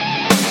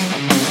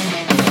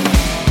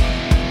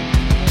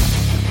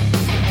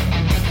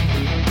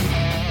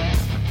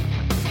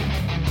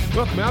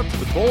welcome out to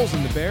the Bulls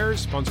and the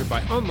Bears, sponsored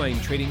by Online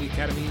Trading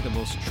Academy, the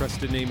most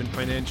trusted name in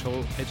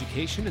financial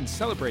education and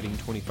celebrating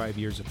 25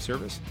 years of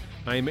service.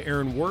 I am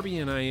Aaron Warby,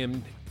 and I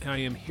am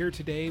here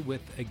today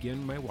with,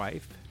 again, my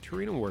wife,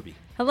 Tarina Warby.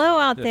 Hello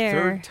out the there.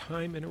 Third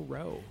time in a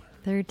row.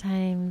 Third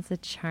time's a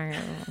charm.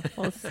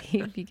 We'll see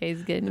if you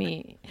guys get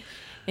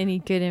any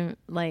good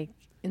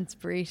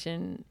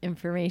inspiration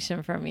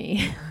information from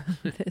me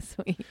this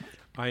week.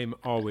 I am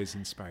always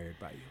inspired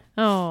by you.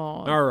 Oh,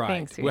 all right.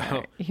 Thanks,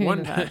 well,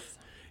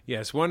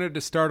 wanted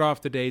to start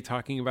off the day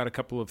talking about a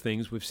couple of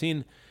things. We've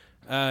seen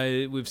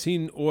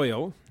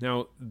oil.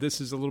 Now, this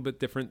is a little bit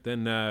different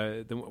than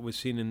what we've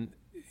seen in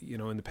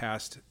the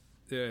past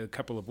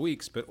couple of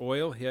weeks. But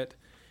oil hit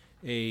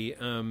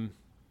crude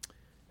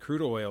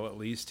oil at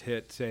least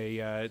hit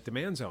a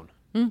demand zone.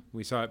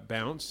 We saw it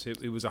bounce.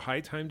 It was a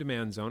high time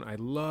demand zone. I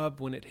love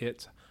when it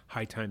hits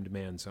high time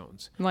demand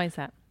zones. Why is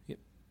that?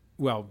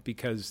 Well,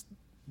 because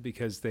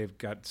they've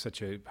got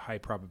such a high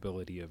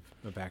probability of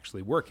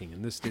actually working.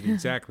 And this did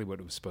exactly what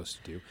it was supposed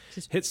to do.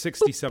 Just hit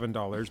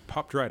 $67,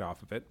 popped right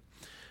off of it,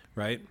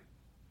 right?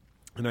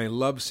 And I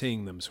love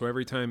seeing them. So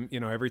every time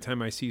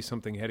I see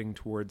something heading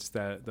towards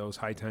those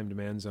high time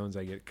demand zones,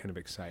 I get kind of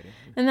excited.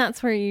 And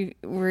that's where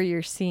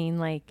you're seeing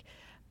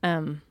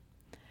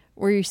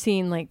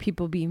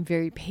people being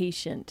very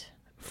patient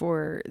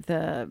for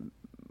the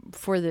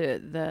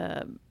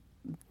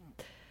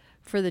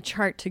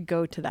chart to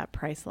go to that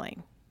price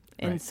line.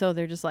 And so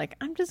they're just like,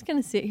 I'm just going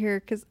to sit here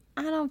because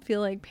I don't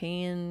feel like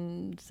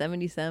paying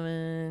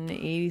 $77,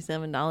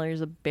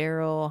 $87 a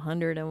barrel,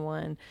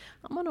 101.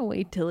 I'm going to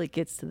wait till it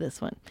gets to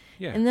this one.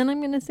 Yeah. And then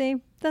I'm going to say,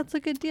 that's a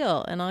good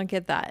deal. And I'll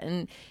get that.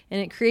 And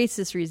it creates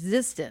this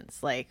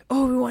resistance like,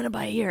 oh, we want to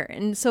buy here.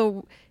 And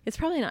so it's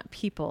probably not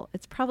people.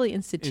 It's probably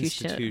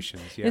institutions.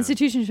 Yeah.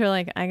 Institutions are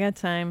like, I got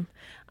time.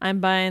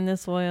 I'm buying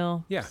this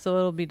oil. Yeah. So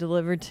it'll be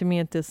delivered to me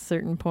at this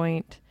certain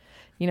point.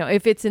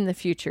 If it's in the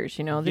futures,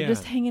 they're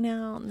just hanging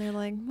out and they're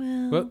like,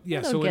 we'll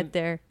get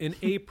there. In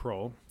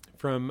April,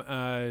 from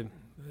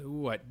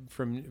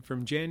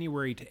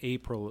January to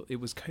April, it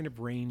was kind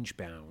of range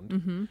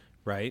bound,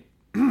 right?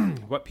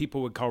 What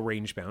people would call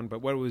range bound,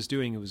 but what it was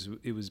doing,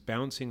 it was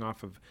bouncing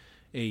off of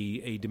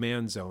a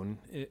demand zone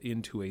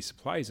into a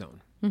supply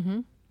zone.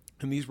 Mm-hmm.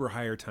 And these were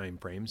higher time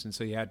frames, and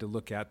so you had to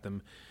look at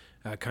them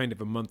kind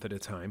of a month at a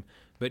time.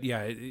 But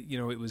yeah,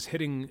 it was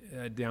hitting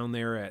down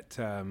there at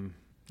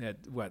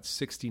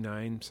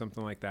 69,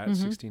 something like that.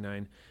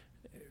 69.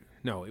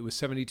 No, it was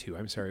 72.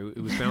 I'm sorry.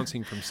 It was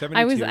bouncing from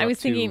 72 I was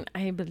thinking,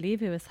 I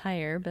believe it was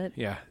higher, but...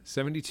 Yeah,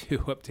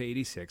 72 up to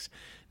 86.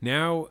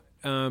 Now,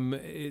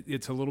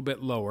 it's a little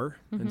bit lower,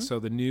 and so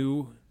the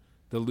new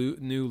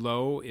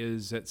low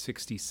is at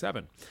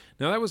 67.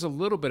 Now, that was a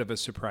little bit of a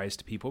surprise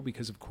to people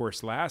because, of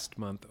course, last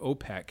month,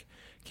 OPEC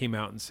came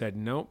out and said,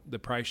 no, the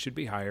price should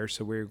be higher,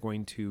 so we're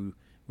going to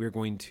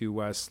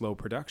slow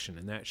production,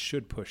 and that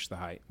should push the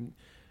high...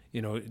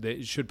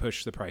 it should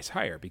push the price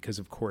higher because,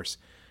 of course,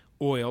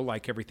 oil,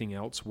 like everything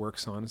else,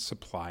 works on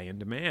supply and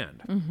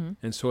demand. Mm-hmm.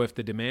 And so if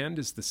the demand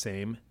is the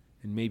same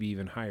and maybe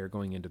even higher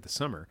going into the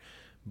summer,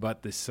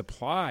 but the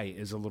supply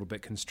is a little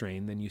bit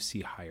constrained, then you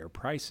see higher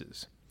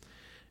prices.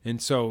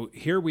 And so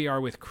here we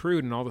are with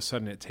crude, and all of a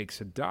sudden it takes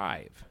a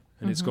dive,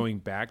 and it's going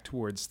back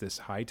towards this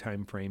high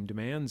time frame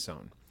demand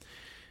zone.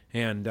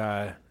 And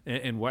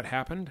what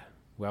happened?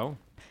 Well...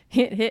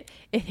 It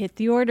hit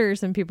the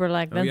orders, and people are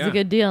like, that's a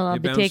good deal. I'll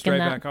be taking that. It bounced right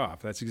back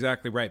off. That's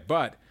exactly right.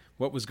 But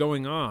what was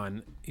going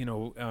on,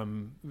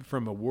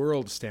 from a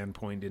world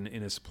standpoint in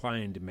a supply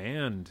and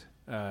demand,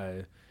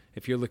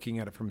 if you're looking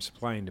at it from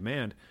supply and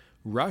demand,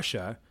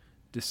 Russia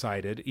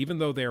decided, even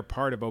though they're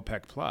part of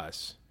OPEC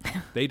Plus,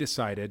 they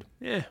decided,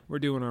 we're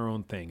doing our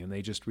own thing. And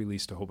they just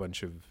released a whole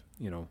bunch of,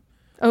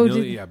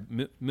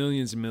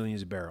 millions and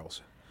millions of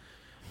barrels.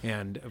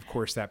 And of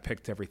course, that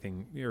kicked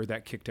everything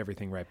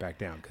right back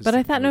down. But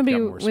I thought nobody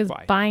was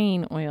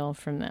buying oil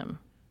from them.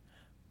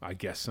 I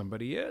guess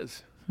somebody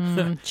is.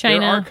 China.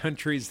 There are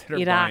countries that are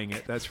Iraq. buying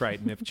it. That's right.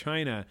 And if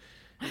China,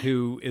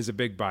 who is a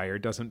big buyer,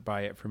 doesn't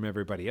buy it from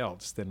everybody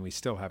else, then we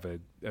still have a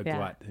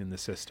glut in the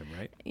system,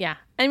 right? Yeah.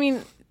 I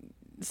mean,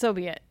 so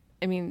be it.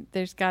 I mean,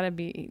 they got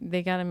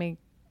to make.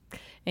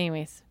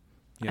 Anyways.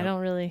 Yeah. I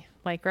don't really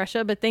like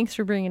Russia, but thanks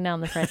for bringing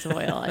down the price of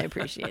oil. I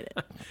appreciate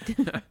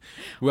it.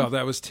 Well,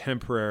 that was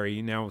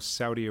temporary. Now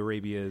Saudi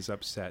Arabia is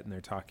upset, and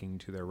they're talking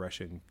to their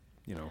Russian,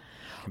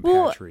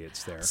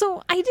 compatriots there.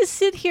 So I just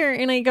sit here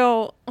and I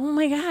go, oh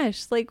my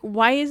gosh,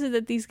 why is it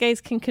that these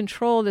guys can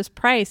control this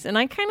price? And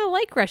I kind of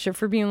like Russia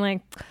for being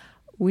like,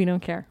 we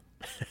don't care.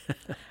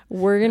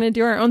 We're going to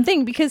do our own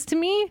thing. Because to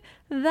me,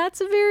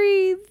 that's a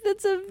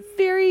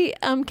very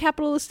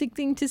capitalistic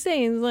thing to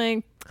say. It's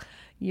like,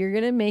 you're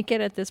going to make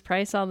it at this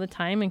price all the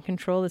time and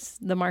control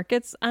the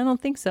markets? I don't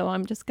think so.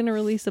 I'm just going to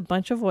release a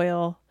bunch of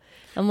oil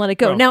and let it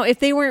go. Well, now, if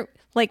they weren't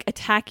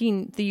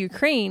attacking the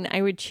Ukraine,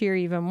 I would cheer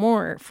even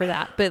more for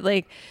that. But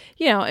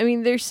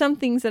there's some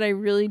things that I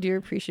really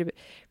do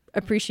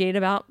appreciate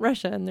about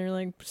Russia, and they're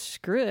like,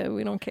 screw it,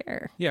 we don't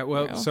care. Yeah,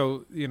 well,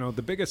 so,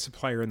 the biggest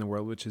supplier in the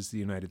world, which is the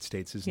United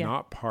States, is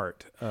not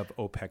part of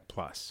OPEC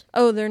Plus.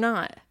 Oh, they're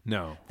not?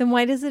 No. Then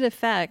why does it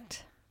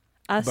affect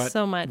us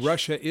so much?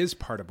 Russia is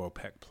part of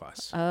OPEC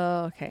Plus.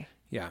 Oh, okay.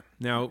 Yeah.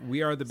 Now,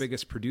 we are the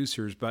biggest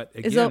producers, but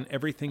again,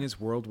 everything is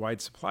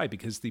worldwide supply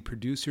because the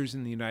producers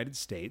in the United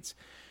States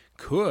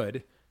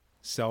could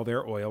sell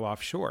their oil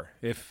offshore.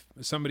 If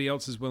somebody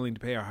else is willing to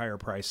pay a higher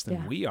price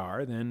than we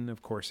are, then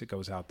of course it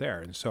goes out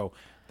there. And so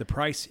the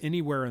price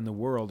anywhere in the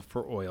world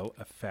for oil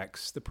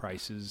affects the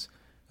prices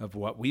of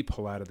what we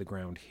pull out of the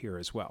ground here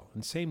as well.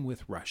 And same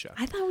with Russia.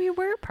 I thought we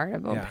were part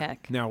of OPEC. Yeah.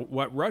 Now,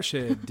 what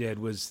Russia did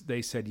was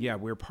they said,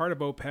 we're part of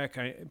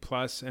OPEC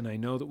Plus, and I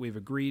know that we've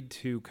agreed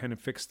to kind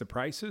of fix the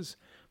prices,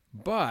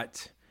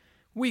 but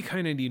we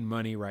kind of need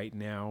money right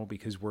now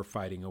because we're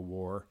fighting a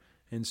war.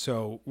 And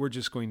so we're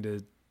just going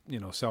to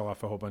sell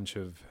off a whole bunch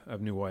of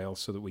new oil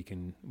so that we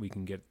can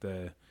get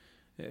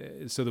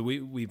so that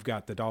we've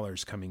got the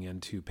dollars coming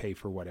in to pay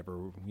for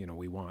whatever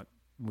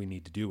we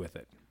need to do with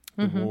it,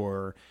 the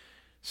war,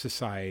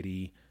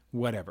 society,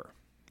 whatever,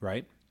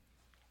 right?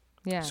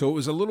 Yeah. So it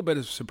was a little bit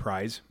of a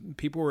surprise.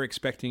 People were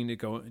expecting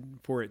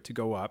for it to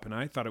go up, and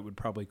I thought it would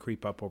probably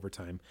creep up over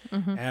time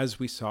as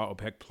we saw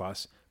OPEC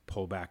Plus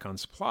pull back on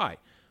supply.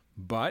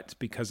 But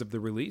because of the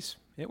release,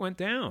 it went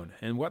down,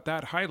 and what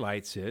that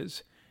highlights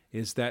is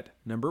that,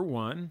 number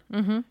one,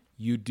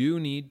 you do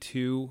need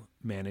to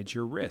manage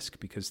your risk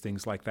because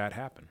things like that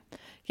happen.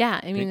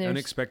 Yeah, I mean,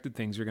 unexpected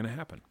things are going to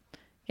happen.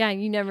 Yeah,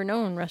 you never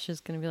know when Russia's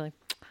going to be like,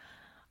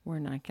 we're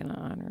not going to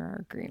honor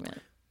our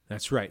agreement.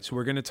 That's right. So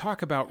we're going to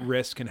talk about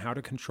risk and how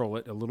to control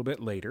it a little bit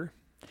later.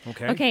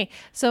 Okay. Okay,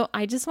 so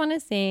I just want to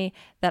say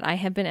that I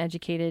have been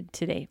educated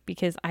today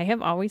because I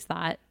have always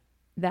thought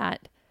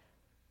that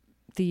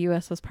the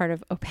U.S. was part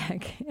of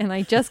OPEC. And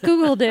I just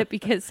Googled it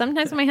because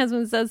sometimes my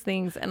husband says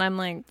things and I'm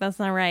like, that's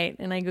not right.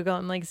 And I Google,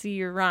 I'm like, see,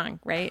 you're wrong,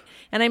 right?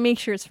 And I make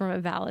sure it's from a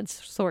valid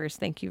source.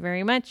 Thank you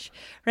very much,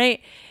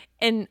 right?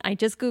 And I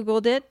just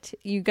Googled it.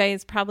 You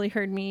guys probably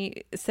heard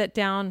me set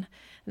down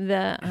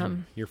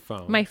your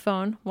phone, my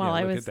phone while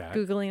I was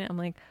Googling it. I'm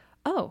like,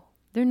 oh,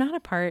 they're not a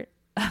part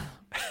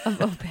of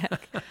OPEC.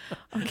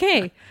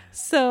 Okay,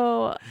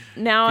 so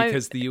now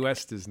because the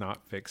U.S. does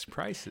not fix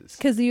prices.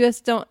 Because the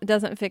U.S.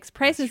 doesn't fix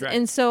prices, That's right.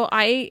 And so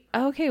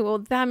well,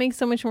 that makes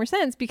so much more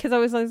sense because I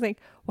was like,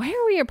 why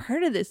are we a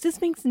part of this?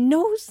 This makes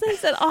no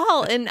sense at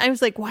all. And I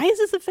was like, why is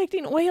this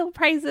affecting oil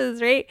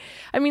prices? Right?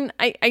 I mean,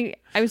 I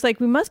was like,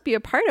 we must be a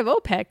part of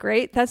OPEC,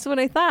 right? That's what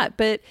I thought.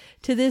 But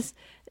to this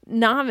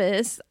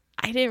novice,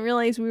 I didn't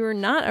realize we were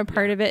not a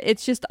part of it.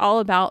 It's just all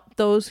about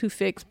those who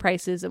fix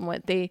prices and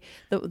what the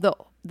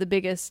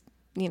biggest,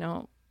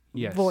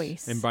 yes.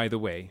 voice. And by the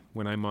way,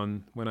 when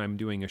I'm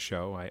doing a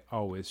show, I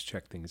always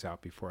check things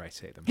out before I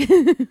say them,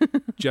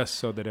 just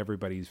so that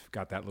everybody's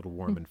got that little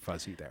warm and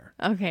fuzzy there.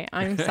 Okay,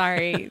 I'm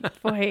sorry.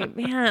 Boy,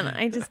 man,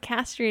 I just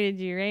castrated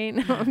you, right?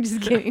 No, I'm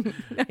just kidding.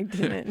 I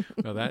didn't.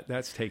 Well,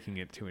 that's taking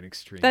it to an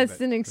extreme.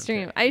 That's an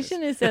extreme. Okay. I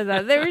shouldn't have said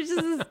that. There was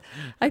just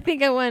I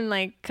think I won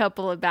like a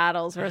couple of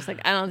battles where I was like,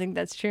 I don't think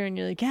that's true. And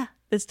you're like, yeah,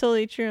 that's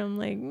totally true. I'm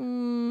like,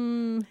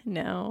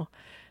 no.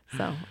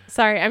 So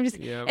sorry, I'm just,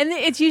 and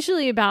it's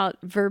usually about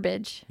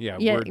verbiage. Yeah,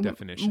 word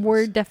definitions.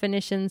 Word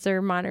definitions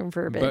or modern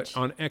verbiage. But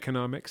on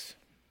economics,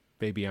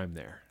 baby, I'm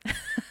there.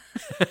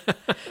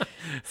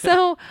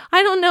 So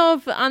I don't know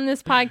if on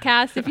this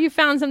podcast, if you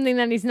found something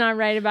that he's not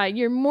right about,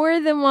 you're more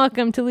than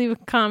welcome to leave a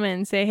comment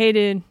and say, hey,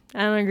 dude,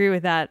 I don't agree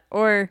with that.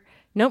 Or,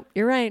 nope,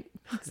 you're right.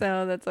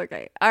 So that's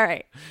okay. All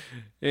right.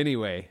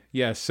 Anyway,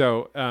 yeah,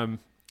 so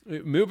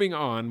moving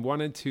on,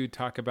 wanted to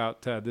talk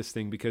about this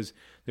thing because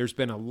there's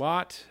been a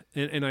lot,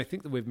 and I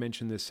think that we've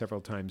mentioned this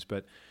several times,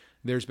 but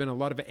there's been a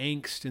lot of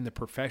angst in the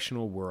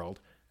professional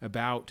world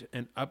about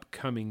an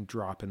upcoming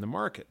drop in the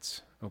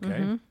markets,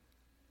 okay?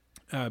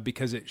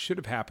 Because it should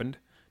have happened,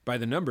 by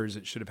the numbers,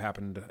 it should have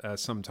happened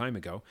some time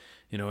ago,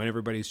 and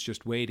everybody's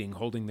just waiting,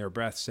 holding their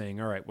breath,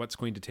 saying, all right, what's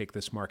going to take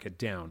this market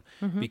down?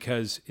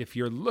 Because if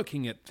you're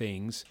looking at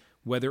things,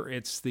 whether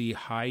it's the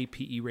high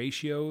PE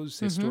ratios,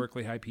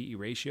 historically high PE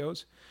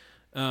ratios,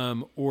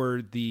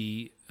 or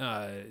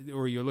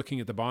you're looking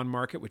at the bond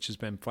market, which has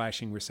been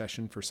flashing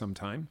recession for some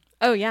time.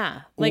 Oh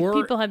yeah,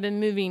 people have been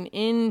moving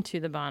into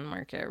the bond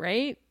market,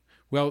 right?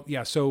 Well,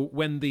 yeah. So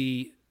when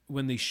the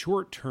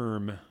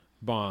short-term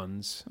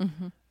bonds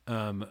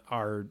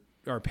are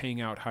paying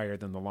out higher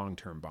than the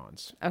long-term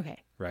bonds.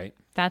 Okay. Right.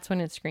 That's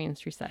when it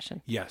screams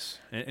recession. Yes,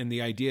 and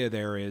the idea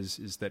there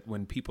is that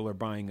when people are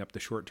buying up the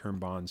short-term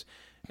bonds,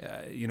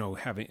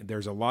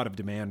 there's a lot of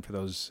demand for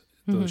those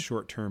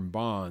short-term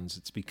bonds.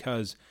 It's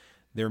because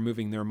they're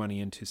moving their money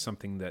into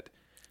something that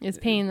is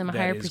paying them a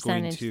higher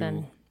percentage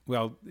than.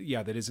 Well,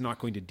 yeah, that is not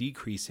going to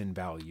decrease in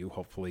value.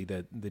 Hopefully,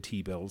 the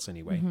T-bills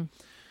anyway,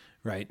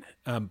 right?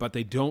 But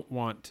they don't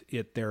want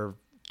it there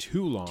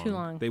too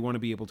long. They want to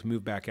be able to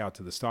move back out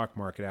to the stock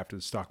market after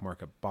the stock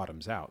market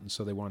bottoms out. And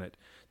so they want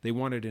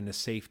it in a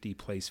safety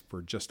place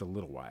for just a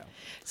little while.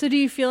 So do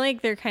you feel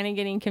like they're kind of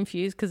getting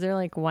confused because they're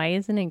like, why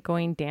isn't it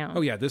going down?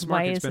 Oh, yeah. This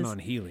market's been on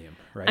helium,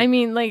 right? I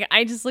mean, like,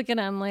 I just look at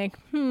it, I'm like,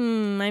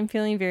 I'm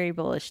feeling very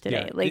bullish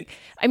today.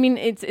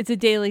 It's a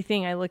daily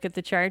thing. I look at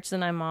the charts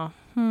and I'm all,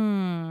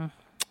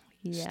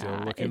 yeah, still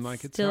looking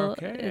like it's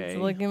okay. It's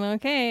looking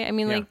okay. I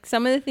mean, like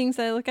some of the things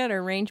that I look at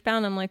are range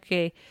bound. I'm like,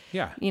 okay,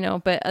 yeah,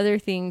 but other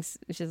things,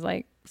 it's just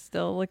like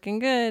still looking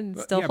good,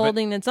 still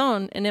holding its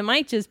own. And it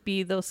might just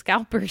be those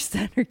scalpers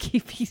that are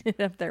keeping it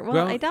up there.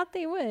 Well, I doubt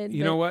they would.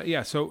 You know what?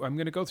 Yeah. So I'm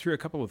going to go through a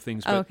couple of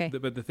things. But, okay.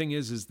 But the thing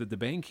is that the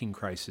banking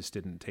crisis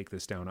didn't take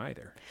this down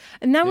either.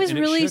 And that was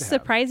really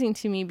surprising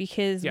to me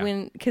because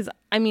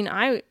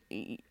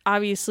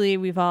obviously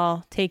we've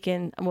all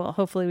taken,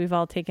 hopefully we've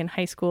all taken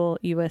high school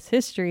U.S.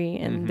 history,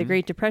 and the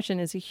Great Depression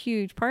is a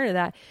huge part of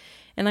that.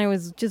 And I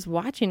was just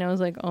watching, I was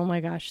like, oh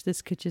my gosh,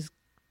 this could just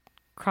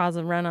cause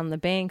a run on the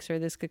banks, or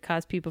this could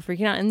cause people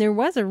freaking out. And there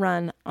was a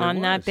run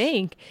on that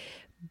bank,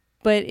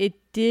 but it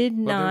did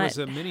not. There was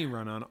a mini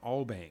run on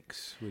all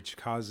banks, which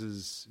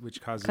causes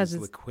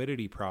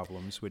liquidity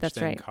problems, which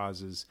then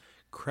causes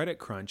credit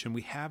crunch. And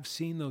we have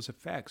seen those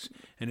effects,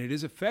 and it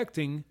is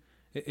affecting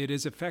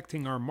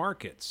our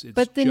markets.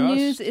 But the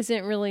news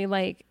isn't really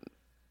like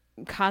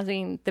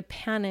causing the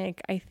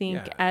panic, I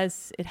think,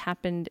 as it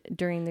happened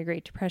during the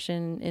Great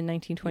Depression in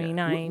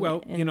 1929.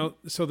 Well,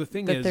 so the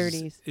thing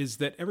is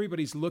that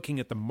everybody's looking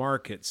at the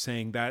market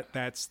saying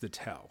that's the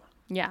tell.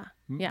 Yeah.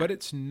 But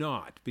it's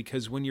not,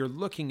 because when you're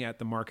looking at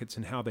the markets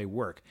and how they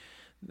work,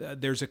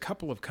 there's a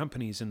couple of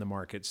companies in the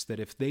markets that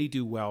if they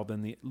do well,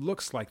 then it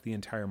looks like the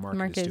entire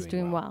market is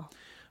doing well.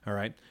 All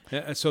right.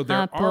 So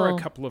there are a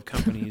couple of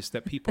companies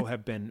that people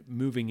have been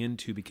moving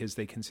into because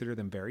they consider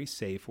them very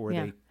safe, or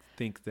they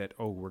think that,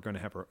 we're going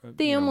to have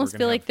they almost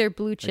feel like they're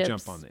blue chips,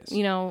 jump on this.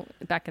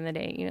 Back in the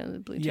day, the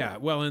blue chip. Yeah,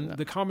 well, and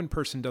the common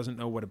person doesn't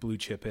know what a blue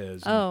chip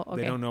is. Oh,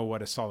 okay. They don't know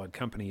what a solid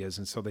company is,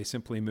 and so they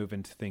simply move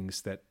into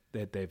things that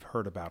they've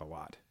heard about a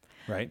lot,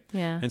 right?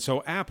 Yeah. And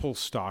so Apple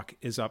stock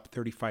is up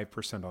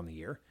 35% on the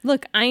year.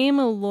 Look, I am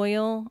a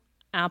loyal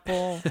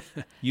Apple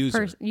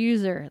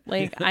user.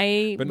 Like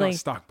but not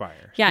stock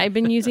buyer. Yeah, I've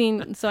been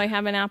using, so I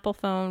have an Apple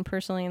phone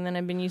personally, and then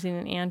I've been using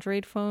an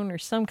Android phone or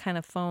some kind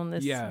of phone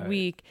this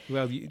week.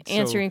 Well,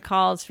 answering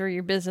calls for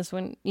your business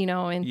and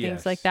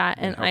things like that.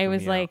 And I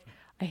was like,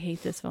 I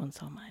hate this phone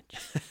so much.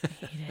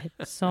 I hate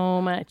it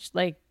so much.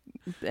 Like,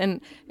 and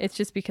it's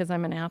just because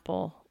I'm an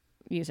Apple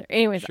user.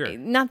 Anyways,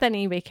 not that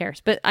anybody cares,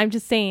 but I'm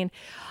just saying,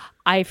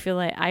 I feel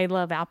like I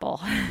love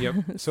Apple. Yep.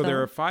 So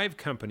there are 5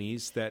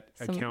 companies that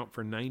account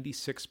for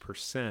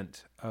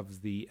 96%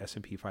 of the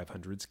S&P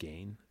 500's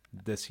gain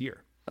this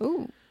year.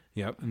 Ooh.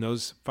 Yep. And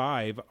those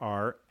 5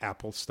 are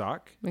Apple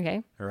stock.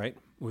 Okay. All right.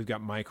 We've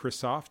got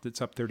Microsoft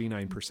that's up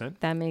 39%.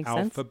 That makes sense.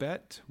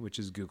 Alphabet, which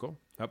is Google,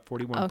 up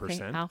 41%.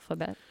 Okay,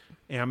 Alphabet.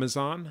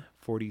 Amazon,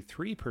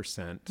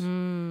 43%.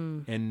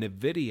 And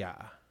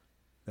NVIDIA,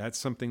 that's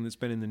something that's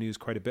been in the news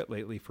quite a bit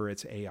lately for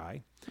its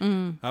AI.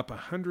 Up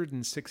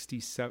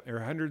 167 or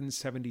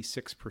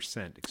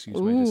 176%.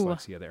 Excuse my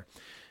dyslexia there.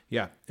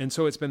 Yeah. And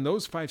so it's been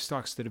those 5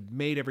 stocks that have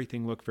made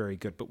everything look very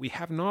good, but we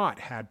have not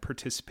had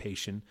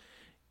participation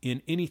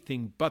in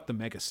anything but the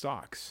mega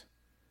stocks.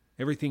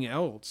 Everything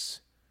else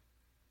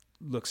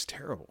looks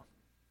terrible.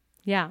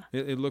 Yeah.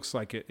 It looks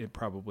like it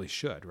probably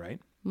should,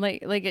 right?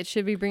 Like it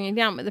should be bringing it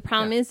down. But the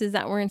problem is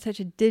that we're in such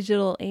a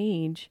digital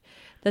age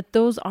that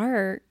those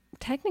are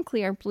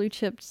technically our blue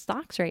chip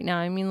stocks right now.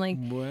 I mean,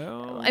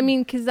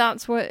 because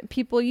that's what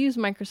people use.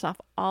 Microsoft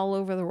all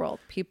over the world.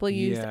 People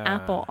use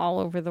Apple all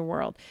over the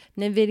world.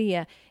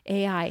 NVIDIA,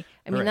 AI.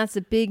 I mean, that's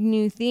a big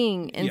new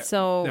thing. And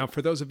so now,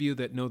 for those of you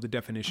that know the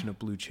definition of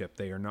blue chip,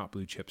 they are not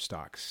blue chip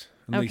stocks.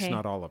 At least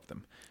not all of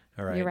them.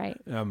 All right. You're right.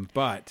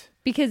 But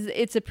because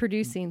it's a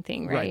producing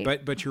thing,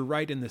 right? But you're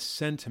right in the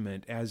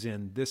sentiment, as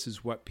in this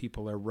is what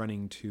people are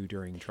running to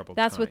during troubled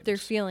times. That's times. what they're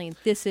feeling.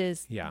 This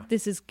is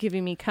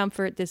giving me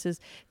comfort.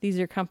 These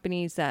are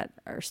companies that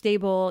are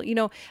stable.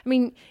 I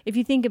mean, if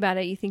you think about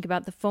it, you think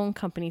about the phone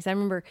companies. I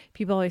remember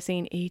people always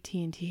saying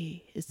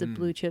AT&T is the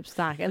blue chip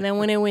stock, and then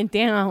when it went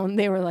down,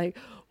 they were like,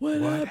 What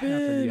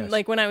happened? Yes.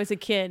 Like when I was a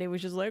kid, it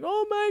was just like,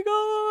 oh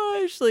my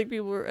gosh, like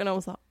people were, and I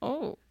was like,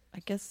 oh, I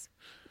guess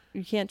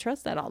you can't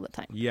trust that all the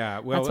time. Yeah,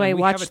 well, that's why I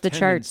watch the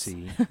charts.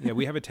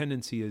 We have a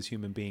tendency as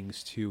human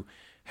beings to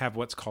have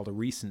what's called a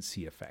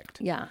recency effect.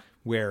 Yeah.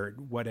 Where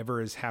whatever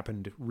has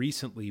happened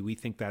recently, we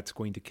think that's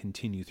going to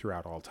continue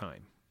throughout all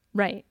time.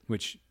 Right.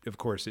 Which, of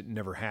course, it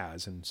never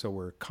has. And so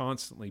we're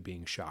constantly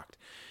being shocked.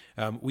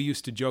 We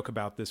used to joke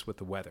about this with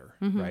the weather,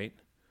 right?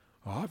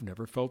 Oh, I've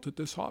never felt it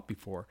this hot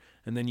before.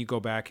 And then you go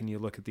back and you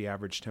look at the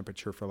average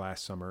temperature for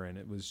last summer, and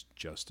it was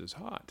just as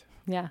hot.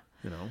 Yeah.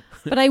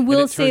 But I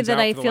will say that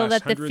I feel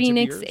that the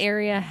Phoenix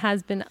area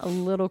has been a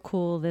little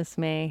cool this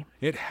May.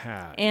 It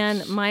has.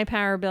 And my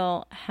power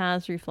bill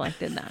has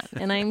reflected that.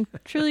 And I'm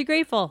truly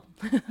grateful.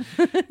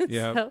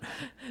 Yeah.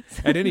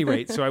 At any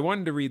rate, so I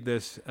wanted to read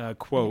this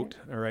quote,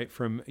 all right,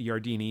 from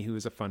Yardini, who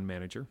is a fund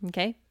manager.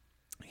 Okay.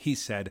 He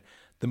said,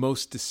 the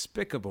most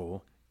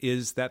despicable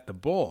is that the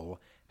bull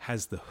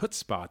has the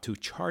chutzpah to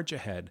charge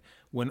ahead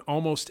when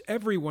almost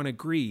everyone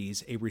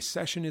agrees a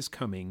recession is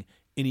coming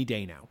any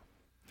day now.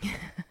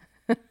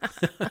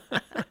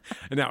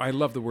 Now, I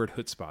love the word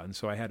chutzpah, and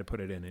so I had to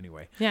put it in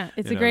anyway. Yeah,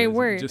 it's a great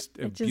word. Just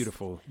a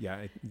beautiful,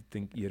 I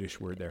think,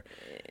 Yiddish word there.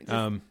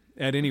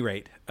 At any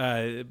rate,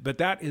 but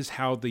that is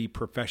how the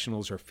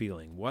professionals are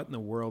feeling. What in the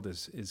world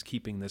is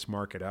keeping this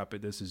market up?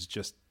 This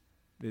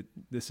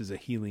is a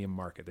helium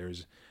market.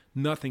 There's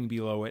nothing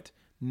below it.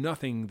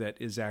 Nothing that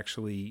is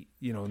actually,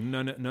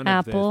 none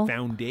Apple, of the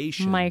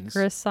foundations.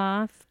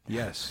 Microsoft.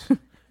 Yes,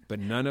 but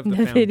none of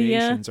the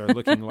foundations are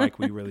looking like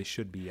we really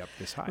should be up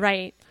this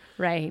high.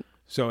 Right.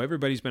 So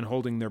everybody's been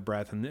holding their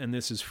breath, and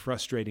this is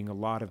frustrating a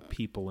lot of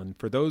people. And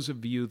for those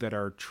of you that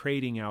are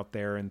trading out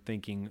there and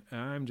thinking,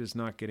 I'm just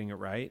not getting it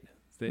right,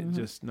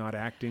 just not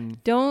acting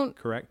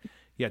correct.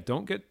 Yeah,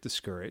 don't get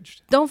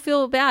discouraged. Don't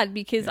feel bad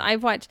because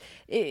I've watched,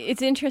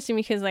 it's interesting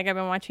because like I've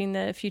been watching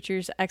the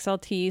Futures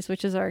XLTs,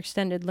 which is our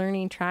extended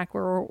learning track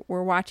where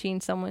we're watching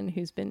someone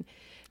who's been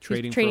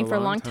trading for a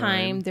long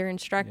time. They're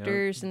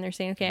instructors and they're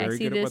saying, okay, I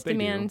see this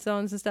demand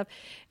zones and stuff.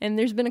 And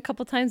there's been a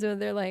couple times where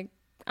they're like,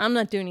 I'm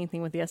not doing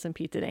anything with the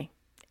S&P today.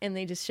 And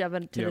they just shove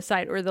it to the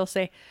side. Or they'll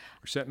say,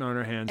 we're sitting on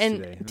our hands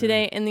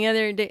today. And the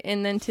other day,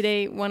 and then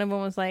today, one of them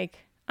was like,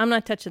 I'm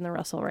not touching the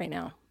Russell right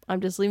now.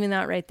 I'm just leaving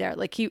that right there.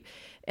 Like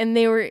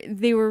they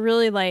were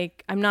really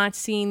like, I'm not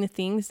seeing the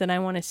things that I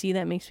want to see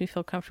that makes me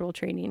feel comfortable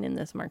trading in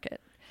this market.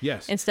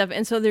 Yes. And stuff.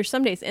 And so there's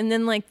some days. And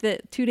then like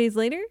 2 days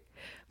later,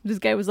 this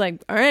guy was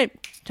like, all right,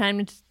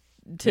 time to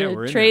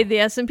trade the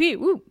S&P.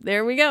 Woo,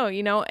 there we go.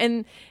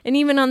 And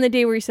even on the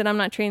day where he said, I'm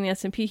not trading the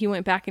S&P, he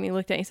went back and he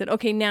looked at it and he said,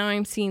 okay, now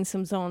I'm seeing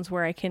some zones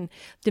where I can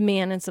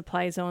demand and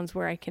supply zones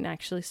where I can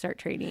actually start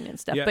trading and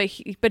stuff. Yeah.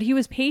 But he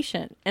was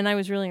patient and I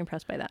was really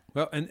impressed by that.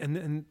 Well,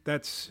 and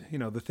that's,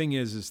 the thing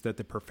is that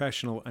the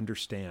professional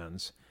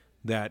understands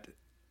that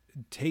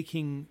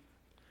taking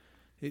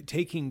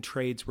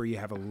trades where you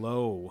have a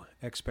low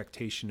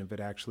expectation of it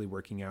actually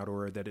working out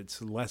or that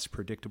it's less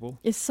predictable.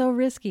 It's so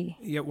risky.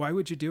 Yeah, why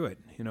would you do it?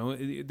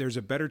 There's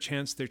a better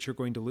chance that you're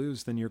going to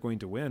lose than you're going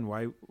to win.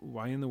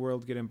 Why in the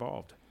world get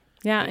involved?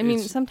 Yeah,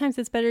 sometimes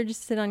it's better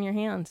just to sit on your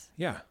hands.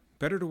 Yeah,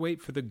 better to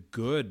wait for the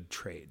good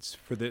trades,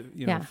 for the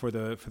for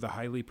the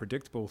highly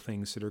predictable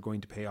things that are going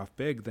to pay off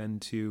big than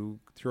to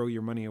throw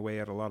your money away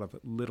at a lot of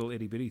little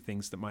itty-bitty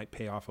things that might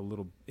pay off a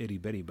little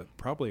itty-bitty, but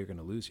probably are going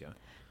to lose you.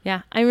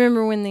 Yeah, I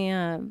remember when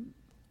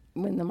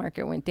the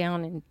market went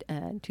down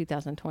in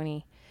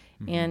 2020,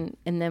 and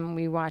then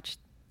we watched,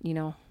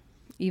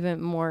 even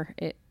more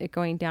it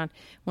going down.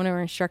 One of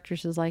our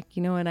instructors was like,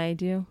 you know what I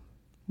do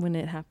when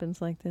it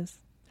happens like this?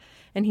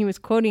 And he was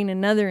quoting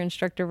another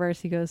instructor of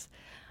ours. He goes,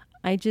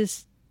 I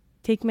just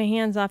take my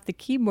hands off the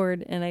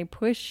keyboard and I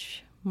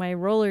push my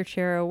roller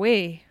chair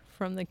away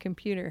from the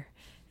computer.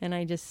 And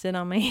I just sit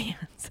on my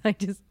hands. I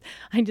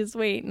just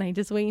wait, and I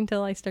just wait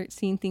until I start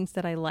seeing things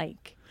that I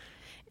like.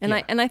 And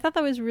I thought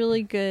that was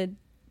really good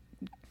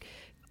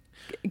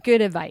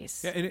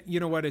advice. Yeah, and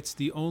you know what? It's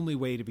the only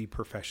way to be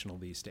professional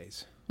these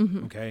days.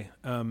 Mm-hmm. Okay,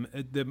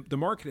 the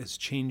market has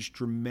changed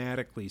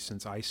dramatically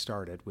since I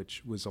started,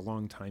 which was a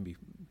long time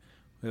before.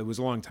 It was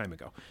a long time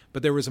ago,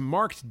 but there was a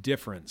marked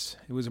difference.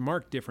 It was a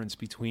marked difference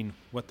between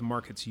what the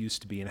markets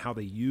used to be and how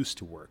they used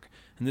to work.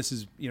 And this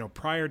is,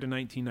 prior to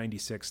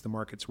 1996, the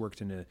markets worked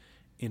in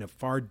a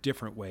far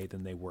different way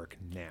than they work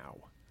now.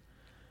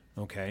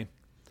 Okay,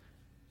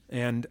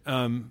 and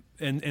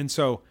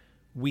so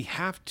we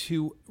have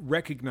to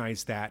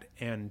recognize that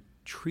and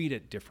treat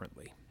it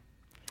differently.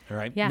 All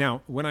right. Yeah.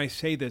 Now, when I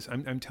say this,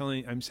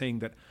 I'm saying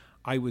that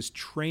I was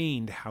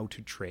trained how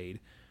to trade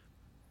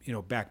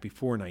back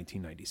before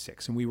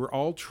 1996. And we were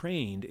all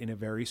trained in a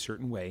very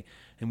certain way.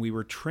 And we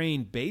were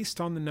trained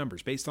based on the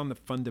numbers, based on the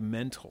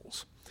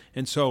fundamentals.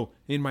 And so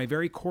in my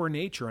very core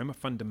nature, I'm a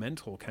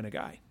fundamental kind of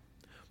guy.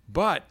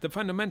 But the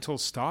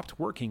fundamentals stopped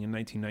working in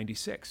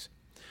 1996.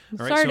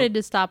 Started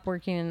to stop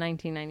working in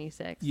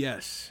 1996.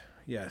 Yes.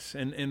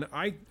 And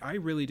I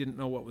really didn't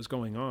know what was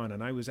going on.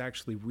 And I was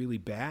actually really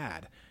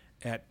bad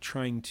at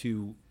trying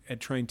to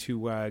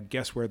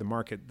guess where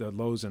the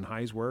lows and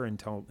highs were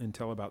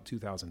until about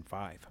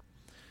 2005,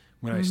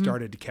 when I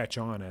started to catch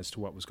on as to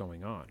what was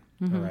going on.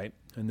 Mm-hmm. All right,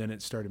 and then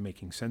it started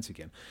making sense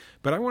again.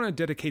 But I want to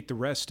dedicate the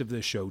rest of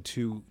the show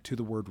to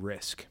the word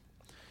risk,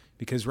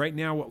 because right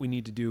now what we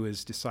need to do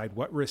is decide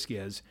what risk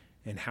is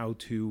and how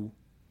to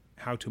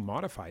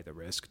modify the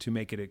risk to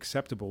make it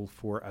acceptable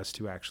for us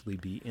to actually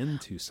be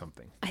into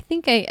something. I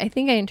think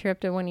I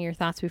interrupted one of your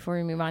thoughts before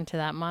we move on to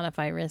that.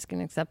 Modify risk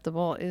and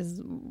acceptable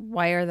is,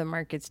 why are the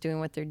markets doing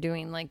what they're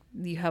doing? Like,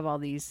 you have all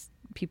these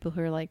people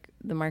who are like,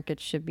 the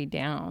markets should be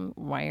down.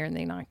 Why are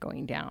they not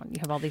going down? You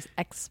have all these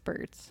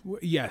experts.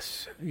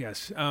 Yes.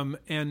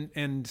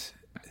 And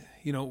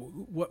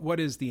what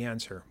is the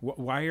answer?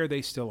 Why are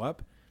they still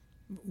up?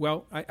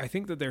 Well, I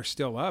think that they're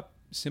still up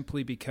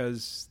simply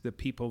because the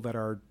people that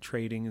are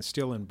trading is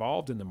still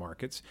involved in the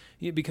markets,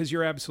 because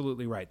you're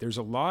absolutely right. There's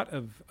a lot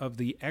of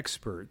the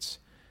experts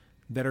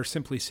that are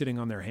simply sitting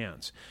on their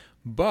hands.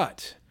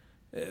 But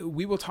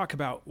we will talk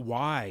about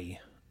why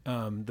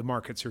the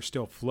markets are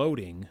still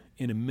floating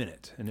in a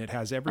minute, and it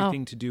has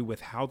everything to do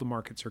with how the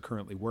markets are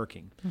currently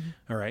working.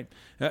 All right.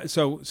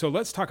 So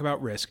let's talk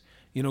about risk.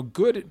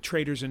 Good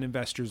traders and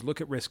investors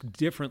look at risk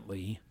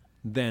differently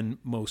than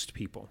most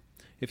people.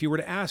 If you were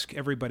to ask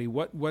everybody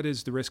what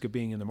is the risk of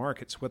being in the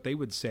markets, what they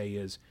would say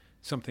is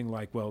something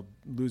like, well,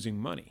 losing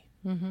money,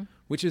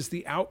 which is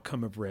the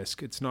outcome of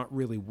risk. It's not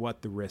really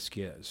what the risk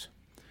is.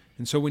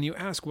 And so when you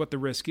ask what the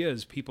risk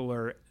is, people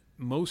are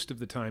most of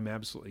the time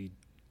absolutely,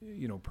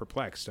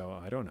 perplexed.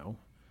 Oh, I don't know.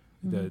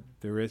 The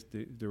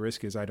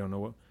risk is I don't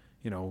know,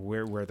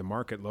 where the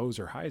market lows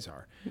or highs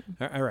are.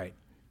 All right.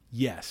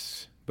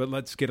 Yes, but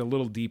let's get a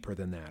little deeper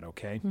than that,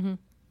 okay?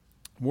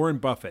 Warren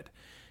Buffett,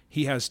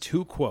 he has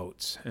 2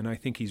 quotes, and I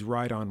think he's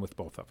right on with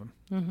both of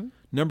them.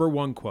 Number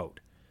 1 quote,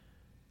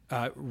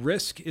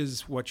 risk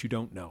is what you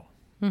don't know.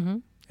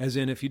 As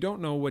in, if you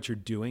don't know what you're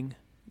doing,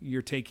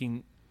 you're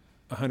taking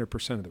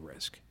 100% of the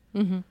risk.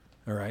 All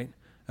right?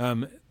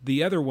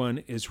 The other one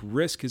is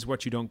risk is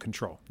what you don't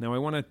control. Now, I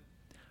want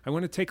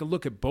to take a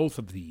look at both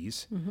of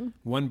these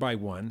one by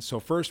one. So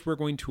first, we're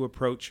going to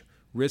approach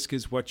risk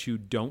is what you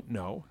don't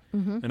know.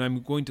 And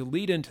I'm going to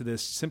lead into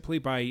this simply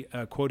by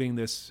quoting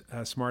this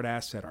Smart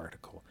Asset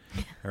article.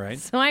 All right?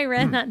 So I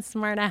read that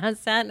Smart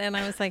Asset, and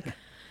I was like,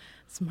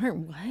 Smart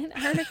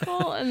what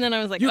article? And then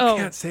I was like, you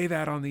can't say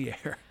that on the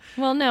air.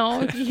 Well,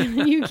 no,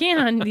 you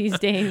can these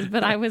days.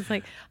 But I was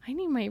like, I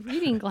need my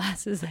reading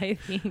glasses, I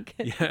think.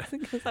 Yeah.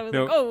 Because I was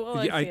like, oh,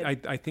 well,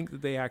 I think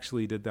that they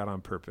actually did that on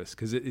purpose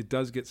because it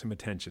does get some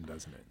attention,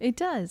 doesn't it? It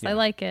does. Yeah. I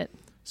like it.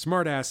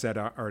 Smart Asset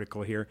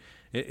article here.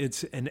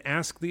 It's an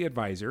Ask the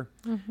Advisor.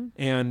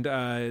 And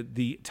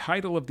the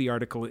title of the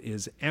article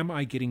is, Am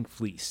I Getting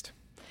Fleeced?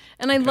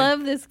 And I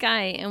love this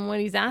guy and what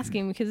he's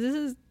asking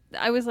because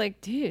I was like,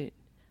 dude,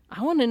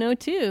 I want to know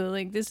too.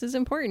 Like, this is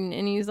important.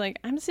 And he's like,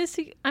 I'm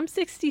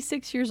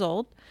 66 years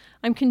old.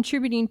 I'm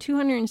contributing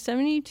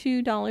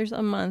 $272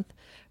 a month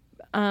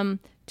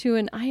to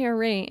an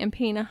IRA and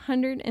paying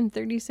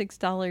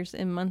 $136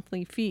 in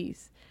monthly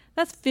fees.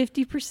 That's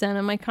 50%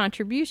 of my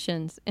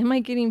contributions. Am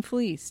I getting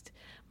fleeced?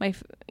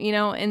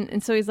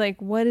 And so he's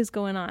like, what is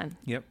going on?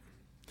 Yep.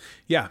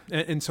 Yeah.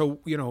 And so,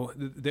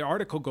 the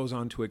article goes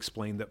on to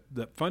explain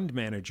that fund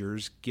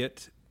managers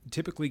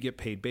typically get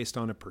paid based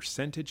on a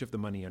percentage of the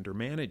money under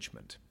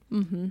management.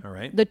 All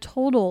right. The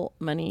total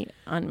money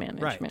on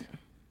management. Right.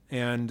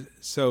 And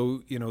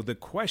so, the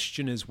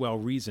question is well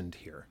reasoned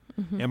here.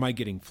 Am I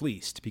getting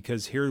fleeced?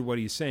 Because here what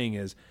he's saying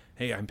is,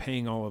 hey, I'm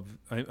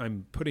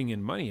putting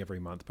in money every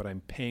month, but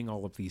I'm paying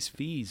all of these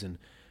fees and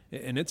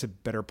it's a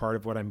better part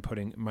of what I'm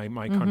putting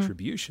my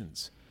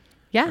contributions.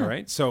 Yeah. All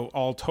right. So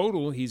all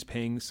total, he's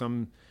paying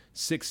some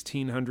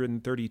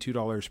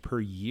 $1,632 per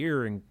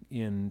year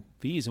in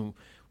fees. And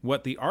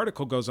what the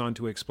article goes on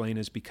to explain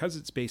is because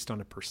it's based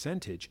on a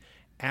percentage,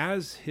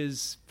 as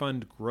his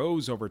fund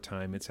grows over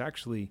time, it's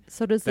actually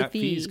that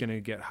fee is going to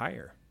get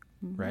higher,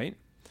 right?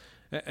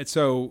 And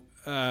so,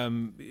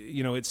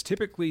 it's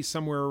typically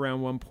somewhere around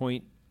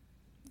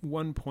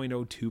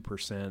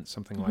 1.02%,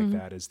 something like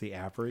that is the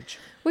average.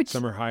 Which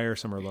some are higher,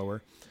 some are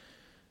lower.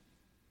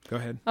 Go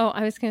ahead. Oh,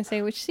 I was going to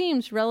say, which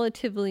seems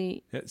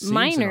relatively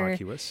minor.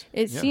 Innocuous.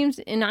 It seems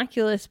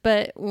innocuous,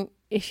 but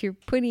if you're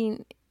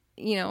putting,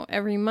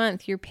 every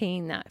month you're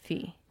paying that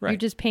fee. Right. You're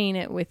just paying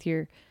it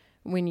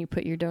when you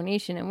put your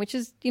donation in, which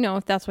is,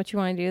 if that's what you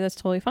want to do, that's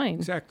totally fine.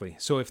 Exactly.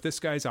 So if this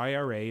guy's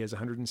IRA is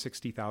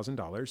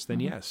 $160,000, then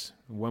yes,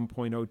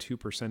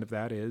 1.02% of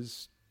that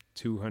is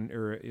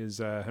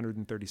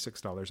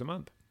 $136 a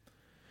month.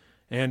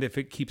 And if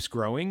it keeps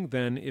growing,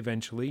 then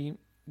eventually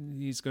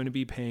he's going to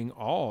be paying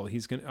all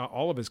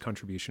of his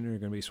contribution are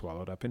going to be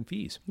swallowed up in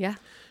fees. Yeah.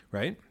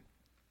 Right?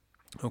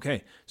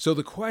 Okay. So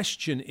the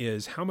question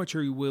is, how much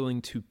are you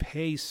willing to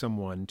pay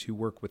someone to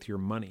work with your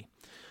money?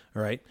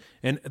 All right.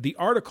 And the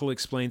article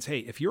explains, hey,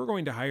 if you're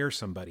going to hire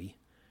somebody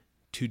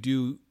to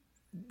do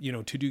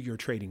your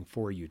trading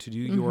for you, to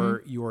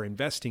do your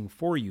investing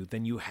for you,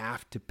 then you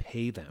have to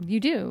pay them. You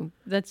do.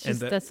 That's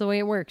the way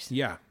it works.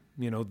 Yeah.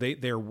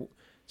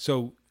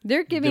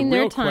 They're giving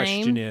their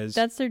time.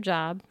 That's their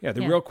job. Yeah.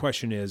 The real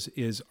question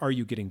is, are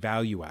you getting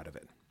value out of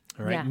it?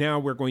 All right. Yeah. Now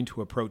we're going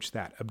to approach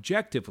that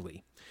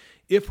objectively.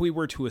 If we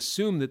were to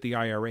assume that the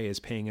IRA is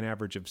paying an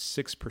average of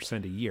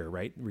 6% a year,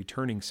 right?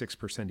 Returning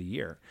 6% a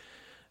year.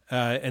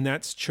 And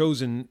that's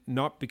chosen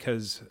not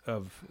because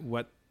of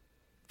what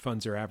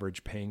funds are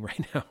average paying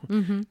right now,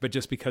 but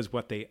just because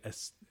what they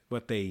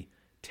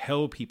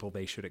tell people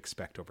they should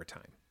expect over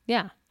time.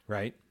 Yeah.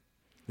 Right?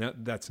 Now,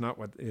 that's not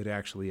what it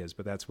actually is,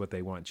 but that's what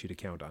they want you to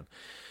count on.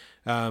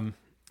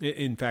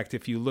 In fact,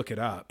 if you look it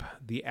up,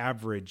 the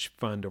average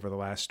fund over the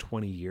last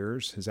 20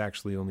 years has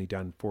actually only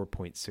done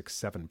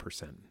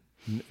 4.67%,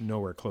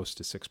 nowhere close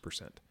to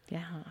 6%.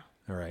 Yeah.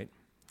 All right.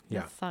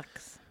 Yeah. That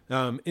sucks.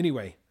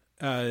 Anyway,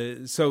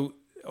 so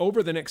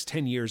over the next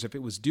 10 years, if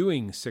it was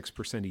doing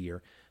 6% a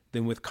year,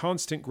 then with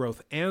constant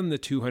growth and the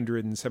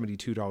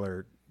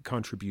 $272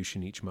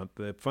 contribution each month,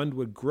 the fund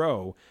would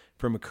grow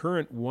from a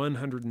current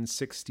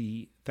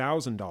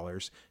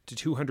 $160,000 to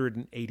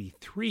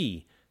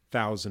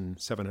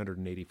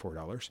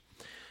 $283,784,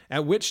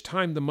 at which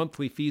time the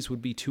monthly fees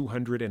would be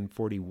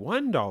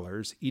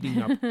 $241,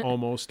 eating up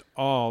almost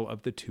all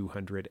of the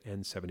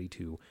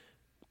 $272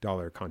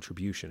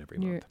 contribution every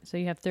month. So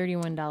you have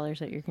 $31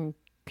 that you're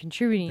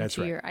contributing That's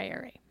to right. your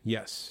IRA.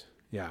 Yes.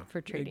 Yeah.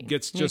 For trading. It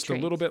gets New just a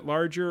trades. little bit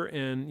larger.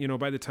 And,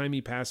 by the time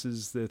he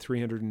passes the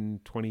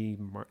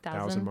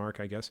 320,000 mark,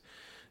 I guess,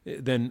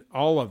 then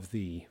all of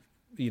the,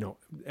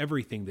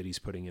 everything that he's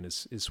putting in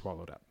is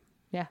swallowed up.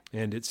 Yeah.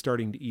 And it's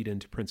starting to eat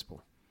into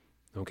principal.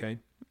 Okay.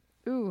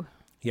 Ooh.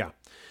 Yeah.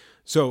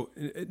 So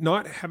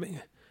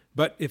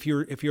but if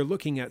you're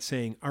looking at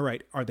saying, all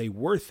right, are they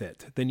worth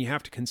it? Then you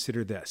have to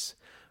consider this.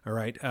 All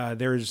right.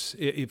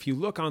 If you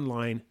look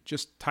online,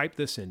 just type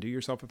this in, do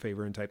yourself a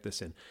favor and type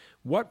this in.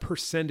 What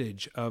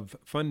percentage of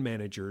fund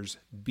managers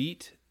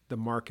beat the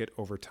market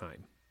over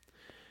time?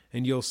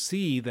 And you'll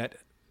see that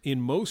in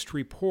most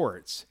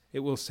reports, it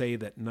will say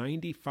that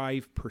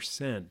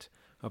 95%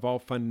 of all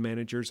fund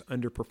managers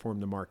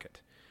underperform the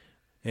market.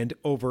 And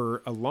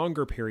over a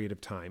longer period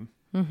of time,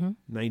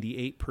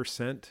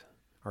 98%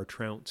 are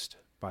trounced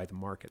by the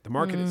market. The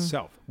market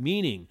itself,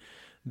 meaning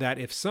that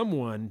if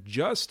someone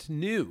just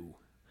knew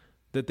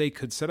that they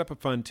could set up a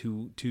fund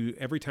to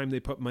every time they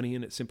put money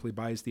in, it simply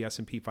buys the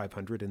S&P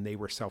 500 and they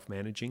were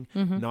self-managing,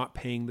 not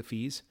paying the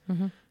fees,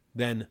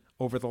 then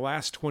over the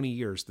last 20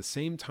 years, the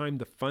same time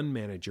the fund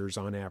managers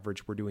on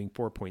average were doing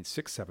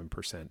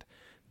 4.67%,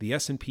 the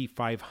S&P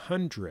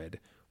 500,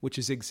 which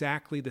is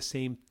exactly the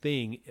same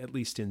thing, at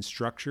least in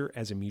structure,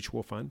 as a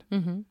mutual fund.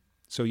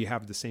 So you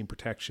have the same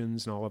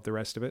protections and all of the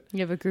rest of it. You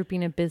have a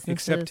grouping of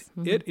businesses. Except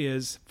it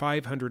is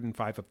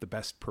 505 of the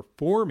best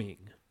performing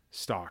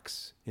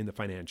stocks in the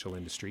financial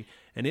industry,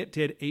 and it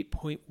did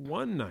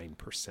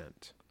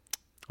 8.19%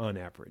 on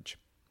average.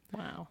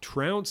 Wow.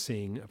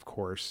 Trouncing, of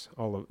course,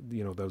 all of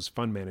those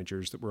fund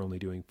managers that were only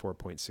doing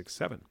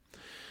 4.67.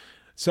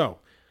 So,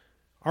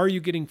 are you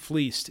getting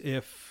fleeced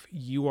if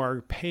you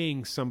are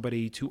paying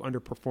somebody to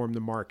underperform the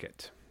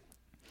market?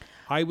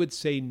 I would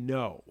say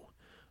no.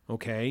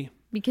 Okay?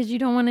 Because you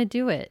don't want to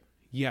do it.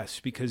 Yes,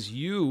 because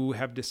you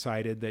have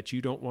decided that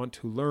you don't want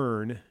to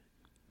learn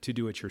to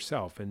do it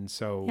yourself. And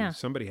so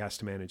somebody has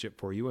to manage it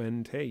for you.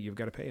 And hey, you've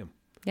got to pay them.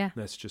 Yeah.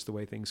 That's just the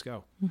way things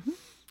go.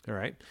 All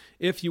right.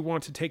 If you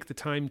want to take the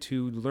time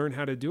to learn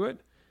how to do it,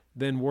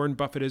 then Warren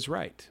Buffett is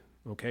right.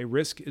 Okay.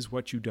 Risk is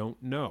what you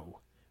don't know.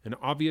 And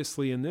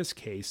obviously in this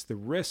case, the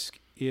risk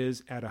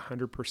is at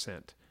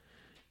 100%,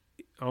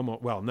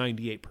 almost,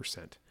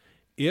 98%.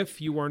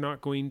 If you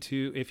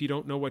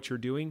don't know what you're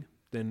doing,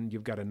 then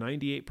you've got a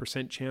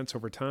 98% chance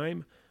over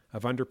time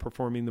of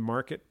underperforming the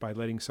market by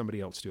letting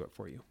somebody else do it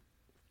for you.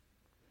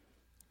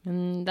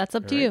 And that's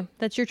up to you.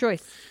 That's your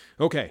choice.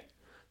 Okay.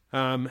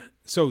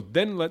 So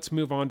then let's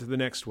move on to the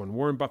next one.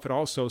 Warren Buffett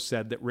also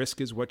said that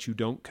risk is what you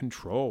don't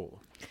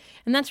control.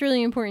 And that's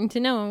really important to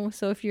know.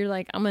 So if you're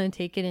like, I'm going to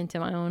take it into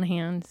my own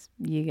hands,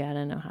 you got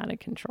to know how to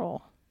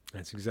control.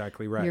 That's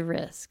exactly right. Your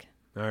risk.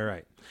 All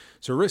right.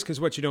 So risk is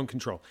what you don't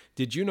control.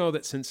 Did you know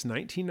that since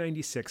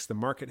 1996, the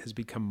market has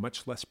become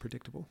much less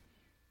predictable?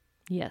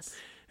 Yes.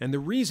 And the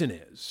reason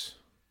is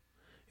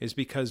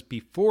because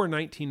before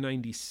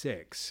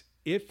 1996,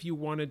 if you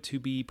wanted to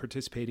be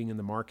participating in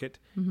the market,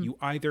 you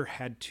either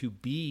had to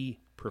be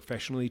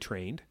professionally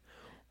trained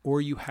or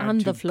you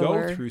had to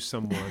go through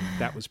someone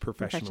that was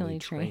professionally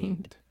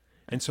trained.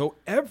 And so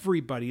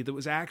everybody that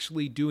was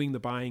actually doing the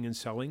buying and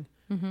selling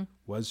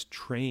was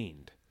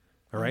trained.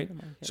 All right.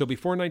 So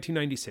before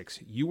 1996,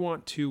 you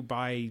want to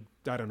buy,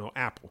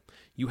 Apple.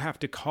 You have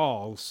to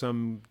call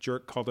some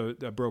jerk called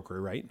a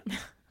broker, right?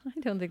 I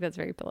don't think that's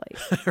very polite.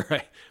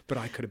 Right. But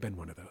I could have been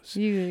one of those.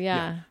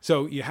 Yeah.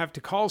 So you have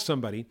to call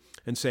somebody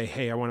and say,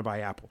 hey, I want to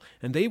buy Apple.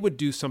 And they would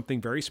do something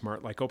very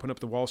smart, like open up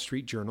the Wall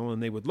Street Journal and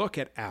they would look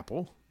at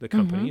Apple, the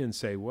company, and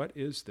say, what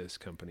is this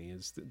company?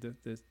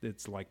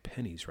 It's like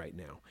pennies right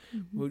now,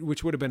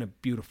 which would have been a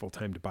beautiful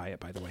time to buy it,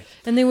 by the way.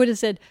 And they would have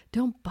said,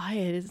 don't buy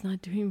it. It's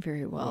not doing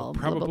very well.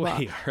 Probably. Blah, blah,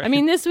 blah. Right? I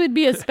mean, this would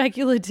be a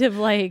speculative,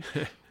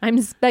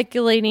 I'm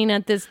speculating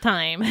at this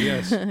time.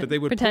 Yes. But they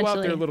would pull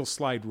out their little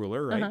slide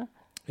ruler, right?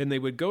 And they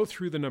would go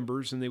through the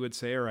numbers and they would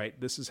say, all right,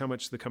 this is how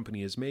much the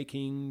company is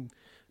making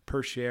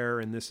per share,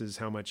 and this is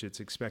how much it's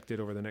expected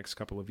over the next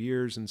couple of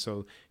years. And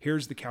so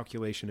here's the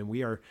calculation, and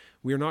we are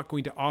not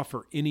going to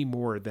offer any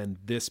more than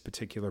this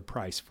particular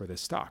price for this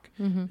stock.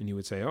 And you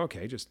would say,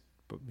 okay, just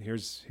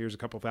here's a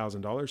couple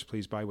 $1,000.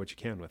 Please buy what you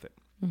can with it.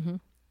 All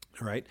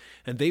right.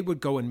 And they would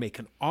go and make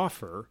an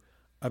offer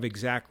of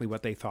exactly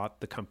what they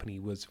thought the company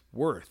was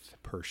worth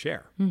per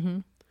share.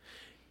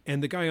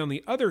 And the guy on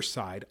the other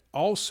side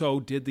also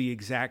did the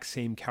exact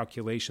same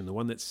calculation, the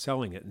one that's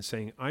selling it and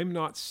saying, I'm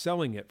not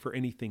selling it for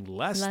anything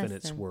less than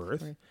it's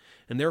worth.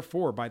 And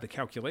therefore, by the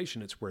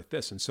calculation, it's worth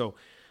this. And so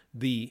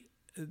the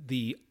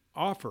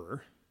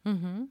offer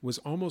was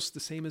almost the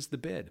same as the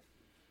bid.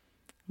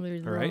 All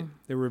right.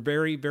 There were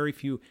very, very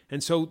few.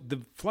 And so the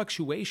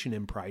fluctuation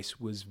in price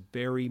was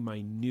very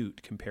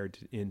minute compared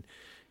to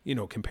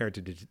compared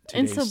to today's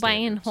And so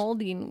buying and standards.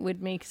 holding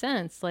would make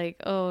sense.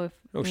 Like, if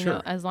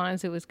Sure. as long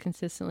as it was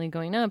consistently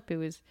going up, it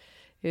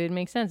would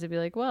make sense. It'd be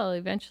like, well,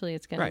 eventually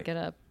it's going to get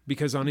up.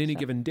 Because on any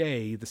given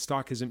day, the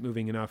stock isn't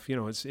moving enough.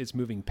 It's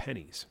moving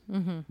pennies,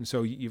 and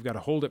so you've got to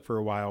hold it for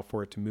a while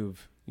for it to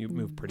move. You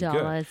move pretty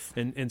Dollars.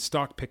 good, and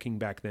stock picking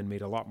back then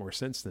made a lot more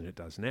sense than it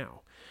does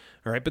now.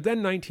 All right, but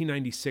then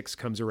 1996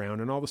 comes around,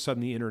 and all of a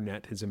sudden the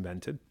internet is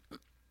invented,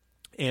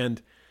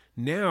 and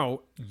now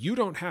you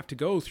don't have to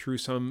go through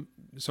some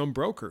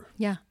broker.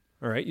 Yeah.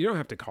 All right, you don't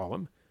have to call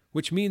them,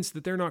 which means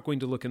that they're not going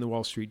to look in the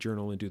Wall Street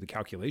Journal and do the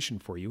calculation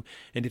for you.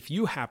 And if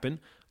you happen,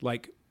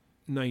 like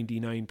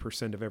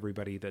 99% of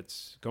everybody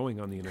that's going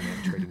on the internet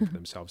and trading for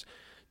themselves,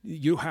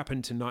 you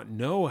happen to not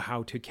know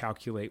how to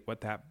calculate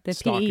what that The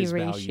stock PE is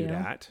ratio. valued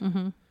at,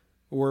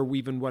 or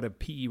even what a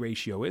PE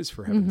ratio is,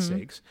 for heaven's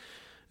sakes,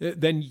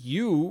 then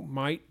you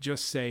might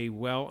just say,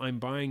 well, I'm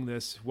buying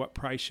this. What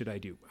price should I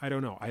do? I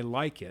don't know. I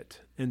like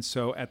it. And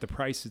so at the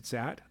price it's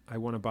at, I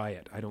want to buy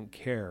it. I don't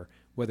care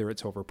whether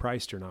it's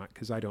overpriced or not,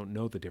 because I don't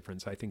know the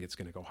difference. I think it's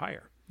going to go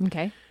higher.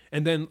 Okay.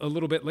 And then a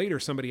little bit later,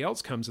 somebody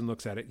else comes and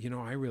looks at it.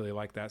 I really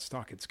like that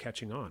stock. It's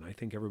catching on. I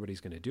think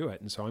everybody's going to do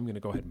it. And so I'm going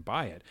to go ahead and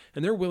buy it.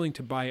 And they're willing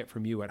to buy it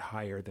from you at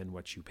higher than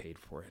what you paid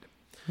for it.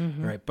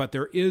 All right. But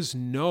there is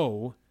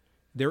no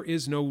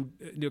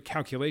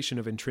calculation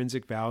of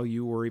intrinsic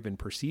value or even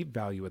perceived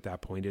value at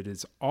that point. It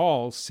is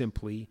all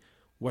simply,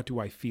 what do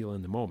I feel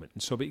in the moment?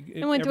 And so,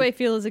 And what do I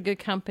feel is a good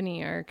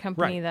company, or a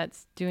company Right.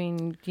 that's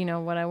doing,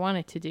 what I want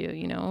it to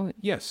do,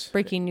 yes,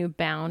 breaking new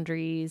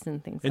boundaries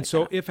and things and like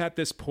so that. if at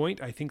this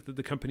point I think that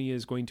the company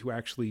is going to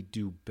actually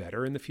do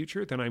better in the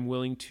future, then I'm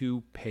willing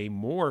to pay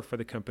more for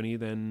the company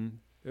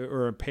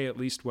or pay at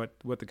least what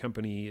the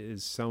company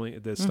is selling,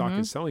 the stock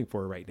is selling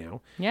for right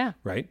now. Yeah.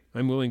 Right?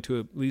 I'm willing to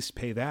at least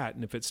pay that.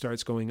 And if it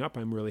starts going up,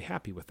 I'm really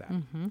happy with that.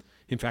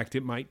 In fact,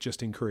 it might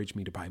just encourage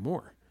me to buy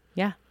more.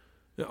 Yeah.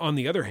 On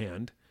the other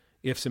hand,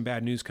 if some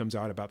bad news comes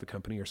out about the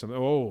company or something,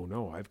 oh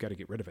no, I've got to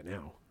get rid of it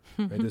now.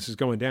 Right? This is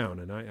going down,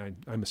 and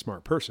I'm a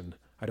smart person.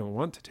 I don't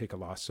want to take a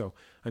loss, so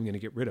I'm going to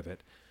get rid of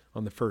it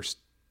on the first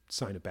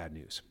sign of bad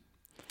news.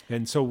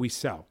 And so we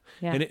sell.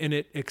 Yeah. And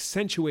it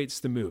accentuates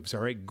the moves,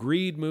 all right?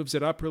 Greed moves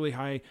it up really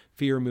high.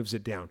 Fear moves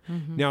it down.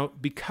 Now,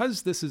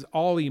 because this is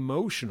all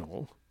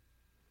emotional,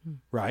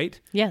 right?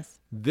 Yes.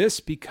 This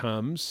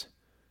becomes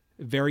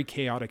a very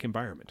chaotic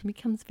environment. It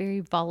becomes very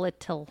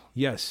volatile.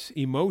 Yes,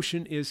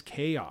 emotion is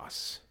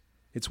chaos.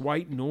 It's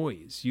white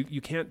noise.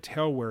 You can't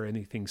tell where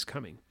anything's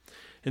coming.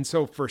 And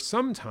so for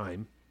some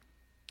time,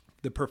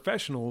 the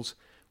professionals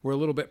were a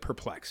little bit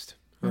perplexed,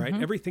 all right?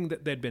 Everything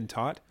that they'd been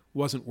taught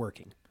wasn't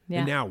working. Yeah.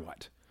 And now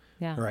what?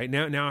 Yeah. All right.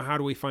 Now, how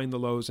do we find the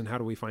lows and how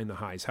do we find the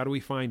highs? How do we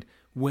find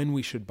when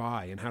we should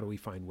buy and how do we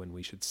find when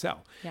we should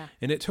sell? Yeah.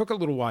 And it took a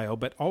little while,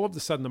 but all of a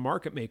sudden the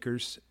market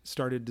makers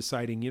started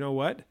deciding, you know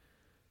what?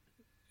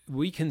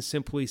 We can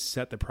simply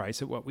set the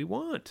price at what we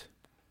want.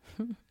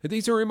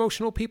 These are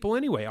emotional people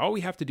anyway. All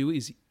we have to do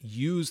is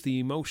use the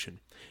emotion.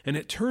 And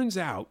it turns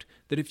out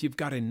that if you've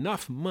got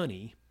enough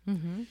money,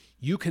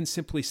 you can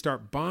simply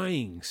start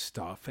buying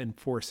stuff and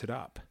force it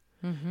up.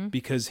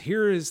 Because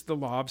here is the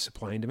law of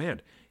supply and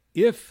demand.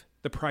 If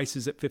the price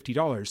is at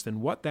 $50, then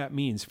what that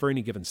means for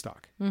any given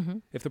stock.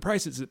 If the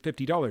price is at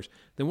 $50,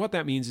 then what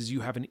that means is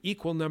you have an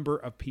equal number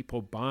of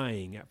people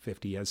buying at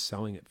 50 as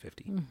selling at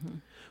 50.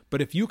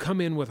 But if you come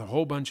in with a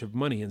whole bunch of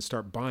money and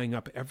start buying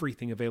up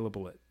everything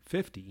available at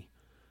 50,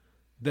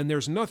 then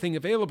there's nothing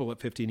available at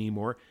 50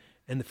 anymore.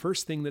 And the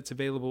first thing that's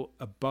available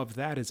above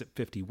that is at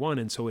 51.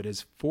 And so it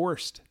has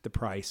forced the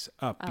price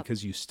up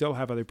because you still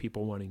have other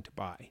people wanting to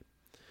buy.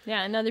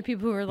 Yeah, and other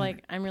people who are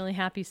like, I'm really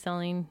happy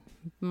selling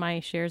my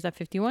shares at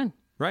 51.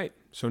 Right.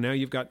 So now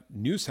you've got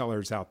new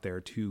sellers out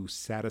there to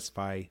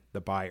satisfy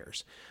the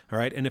buyers. All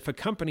right. And if a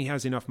company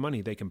has enough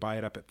money, they can buy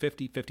it up at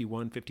 50,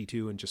 51,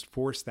 52 and just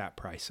force that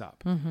price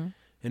up.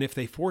 And if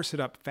they force it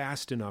up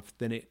fast enough,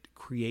 then it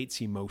creates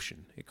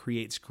emotion. It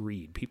creates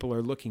greed. People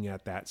are looking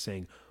at that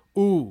saying,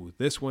 ooh,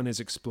 this one is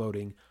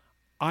exploding.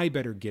 I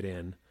better get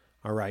in.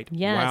 All right.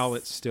 Yes. While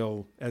it's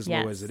still as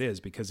low as it is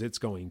because it's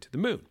going to the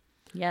moon.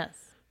 Yes.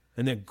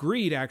 And then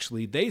greed,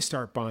 actually, they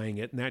start buying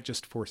it, and that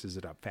just forces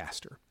it up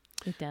faster.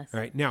 It does. All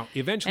right. Now,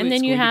 eventually, And then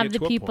it's you going to have get the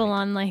to a people point.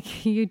 on like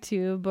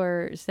YouTube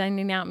or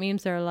sending out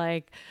memes that are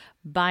like,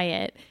 buy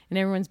it. And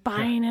everyone's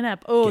buying it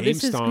up. Oh,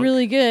 this is GameStonk.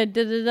 really good.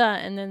 Da, da, da.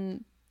 And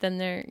then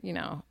they're,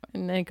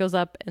 and then it goes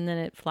up and then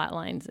it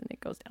flatlines and it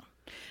goes down.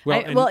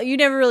 Well, You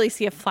never really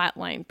see a flat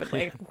line, but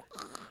like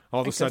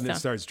all of a goes sudden it down.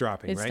 starts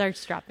dropping, it right?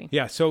 starts dropping.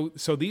 Yeah. So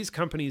these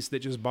companies that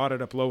just bought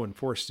it up low and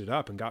forced it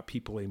up and got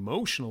people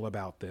emotional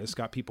about this,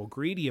 got people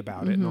greedy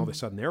about it, and all of a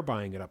sudden they're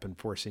buying it up and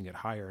forcing it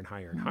higher and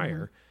higher and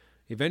higher.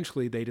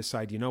 Eventually they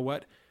decide, you know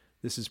what?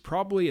 This is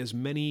probably as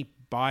many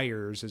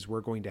buyers as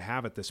we're going to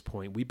have at this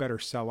point. We better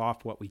sell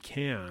off what we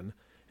can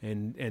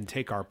and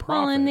take our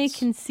profits. Well, and they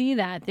can see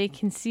that. They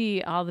can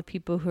see all the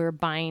people who are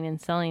buying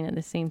and selling at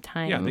the same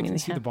time. Yeah, they can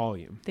see the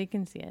volume. They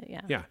can see it,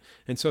 yeah. Yeah.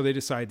 And so they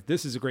decide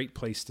this is a great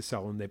place to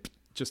sell, and they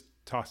just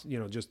toss,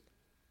 just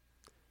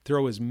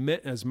throw as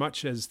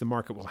much as the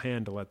market will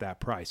handle at that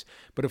price.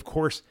 But of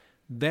course,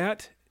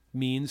 that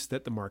means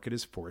that the market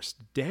is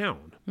forced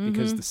down,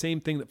 because the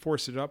same thing that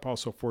forced it up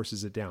also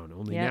forces it down.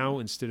 Only now,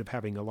 instead of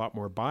having a lot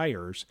more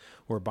buyers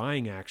or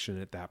buying action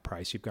at that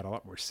price, you've got a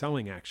lot more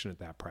selling action at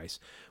that price,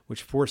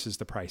 which forces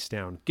the price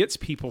down, gets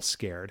people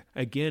scared,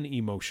 again,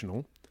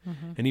 emotional.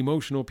 And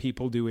emotional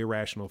people do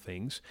irrational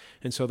things.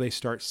 And so they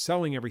start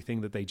selling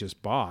everything that they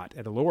just bought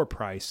at a lower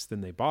price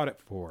than they bought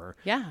it for.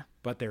 Yeah.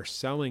 But they're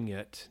selling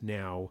it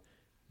now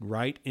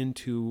right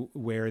into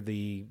where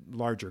the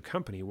larger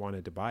company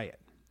wanted to buy it.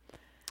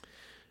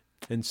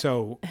 And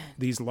so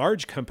these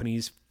large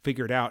companies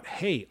figured out,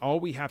 hey,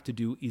 all we have to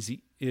do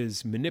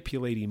is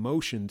manipulate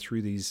emotion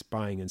through these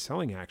buying and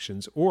selling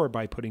actions, or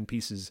by putting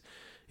pieces,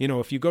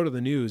 if you go to the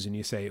news and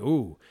you say,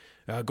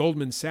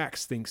 Goldman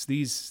Sachs thinks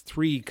these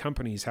 3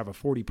 companies have a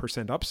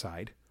 40%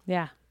 upside.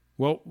 Yeah.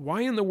 Well,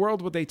 why in the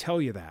world would they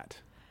tell you that?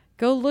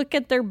 Go look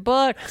at their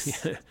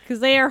books,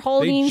 because they are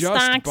holding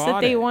stocks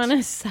that they want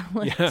to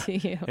sell it to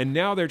you. And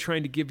now they're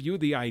trying to give you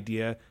the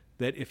idea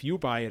that if you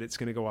buy it, it's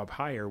going to go up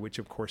higher, which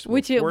of course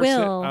will force it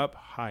up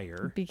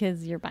higher.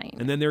 Because you're buying it.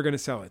 And then they're going to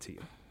sell it to you.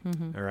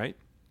 All right?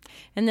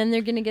 And then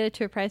they're going to get it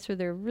to a price where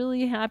they're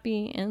really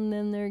happy, and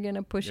then they're going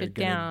to push it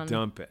down.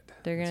 Dump it.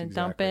 They're going to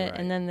dump it,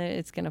 and then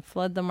it's going to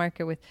flood the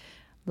market with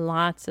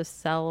lots of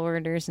sell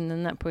orders, and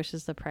then that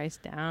pushes the price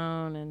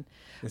down. And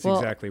that's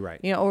exactly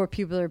right. Or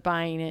people are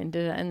buying it,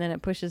 and then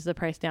it pushes the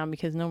price down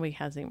because nobody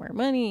has any more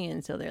money,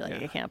 and so they're like,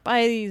 I can't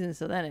buy these, and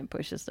so then it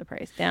pushes the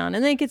price down,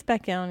 and then it gets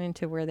back down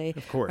into where they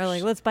are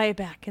like, let's buy it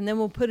back, and then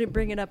we'll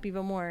bring it up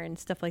even more and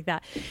stuff like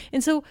that.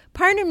 And so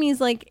part of me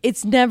is like,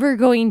 it's never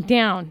going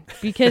down,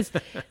 because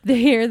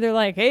they're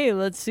like, hey,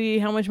 let's see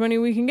how much money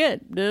we can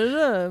get.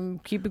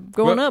 Keep it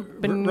going up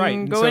and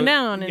going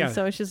down, and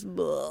so it's just.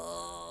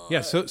 Yeah,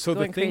 so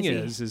the thing crazy.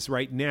 is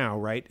right now,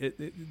 right,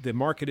 the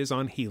market is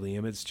on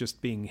helium. It's just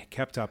being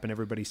kept up, and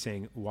everybody's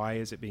saying, why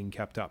is it being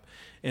kept up?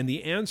 And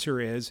the answer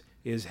is,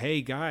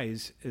 hey,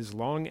 guys, as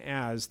long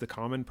as the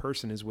common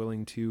person is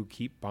willing to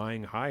keep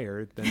buying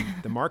higher, then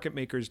the market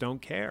makers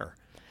don't care.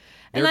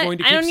 They're going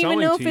to keep selling to you at higher. I don't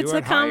even know if it's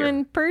a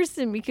common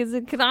person, because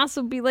it could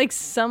also be like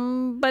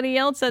somebody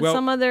else at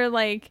some other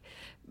like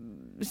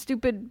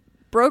stupid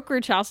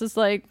brokerage house is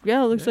like,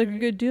 yeah, it looks like a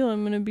good deal.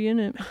 I'm going to be in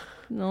it.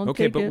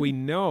 Okay, but we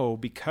know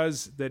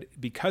because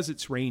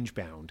it's range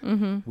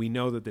bound, we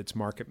know that it's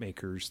market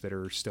makers that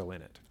are still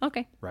in it.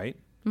 Okay. Right?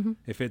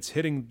 If it's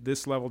hitting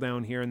this level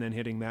down here and then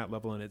hitting that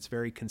level, and it's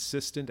very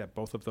consistent at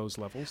both of those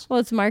levels. Well,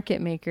 it's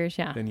market makers,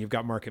 yeah. Then you've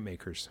got market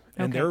makers.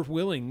 And they're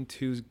willing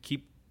to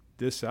keep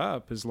this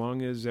up as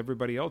long as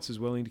everybody else is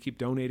willing to keep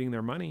donating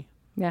their money.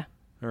 Yeah.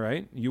 All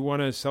right? You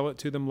want to sell it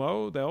to them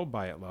low, they'll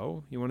buy it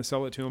low. You want to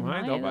sell it to them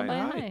high, they'll buy it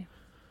high.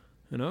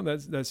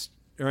 That's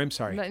or I'm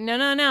sorry. But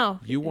no.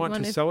 You want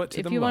to sell it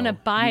to them low. You want to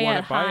buy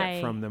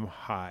it from them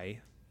high,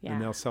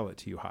 and they'll sell it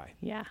to you high.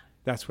 Yeah.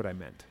 That's what I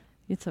meant.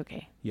 It's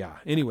okay. Yeah.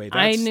 Anyway,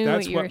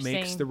 that's what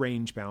makes the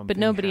range bound. But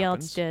nobody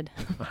else did.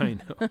 I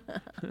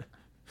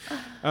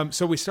know.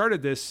 So we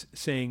started this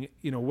saying,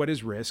 what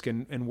is risk?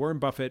 And Warren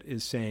Buffett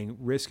is saying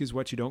risk is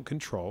what you don't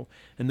control.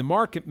 And the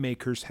market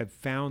makers have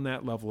found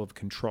that level of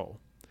control.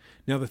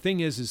 Now, the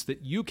thing is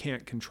that you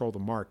can't control the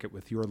market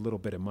with your little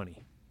bit of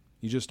money.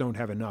 You just don't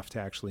have enough to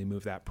actually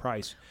move that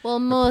price. Well,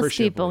 most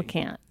people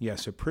can't.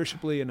 Yes,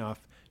 appreciably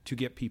enough to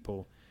get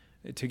people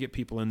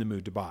in the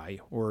mood to buy,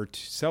 or to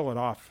sell it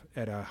off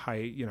at a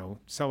high,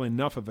 sell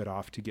enough of it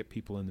off to get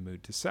people in the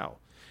mood to sell.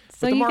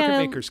 So but the market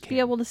makers can't be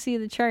able to see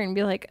the chart and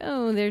be like,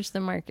 oh, there's the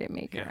market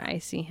maker. Yeah. I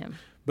see him.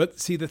 But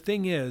see, the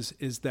thing is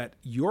that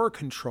your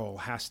control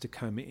has to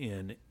come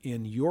in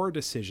your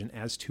decision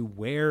as to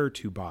where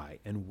to buy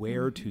and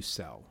where to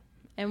sell.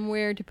 And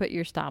where to put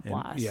your stop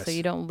loss so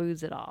you don't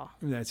lose it all.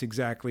 That's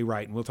exactly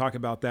right. And we'll talk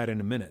about that in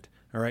a minute.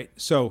 All right.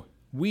 So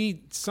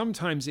we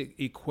sometimes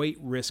equate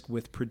risk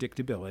with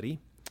predictability,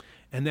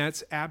 and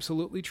that's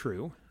absolutely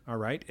true. All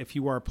right. If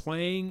you are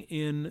playing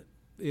in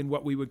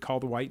what we would call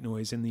the white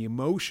noise and the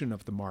emotion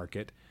of the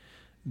market,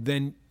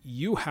 then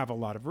you have a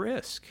lot of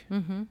risk.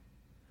 Mm-hmm.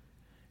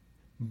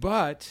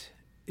 But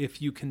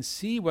if you can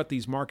see what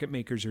these market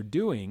makers are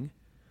doing,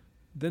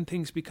 then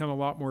things become a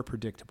lot more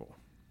predictable.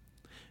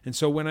 And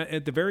so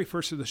at the very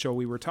first of the show,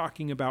 we were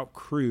talking about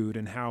crude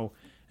and how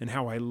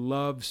I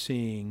love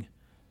seeing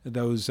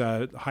those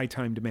high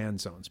time demand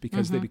zones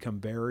because they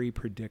become very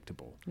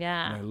predictable.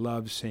 Yeah. And I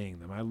love seeing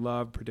them. I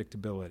love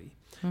predictability.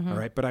 All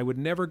right. But I would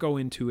never go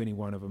into any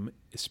one of them,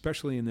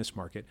 especially in this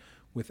market,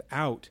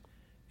 without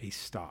a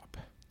stop.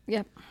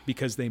 Yep.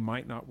 Because they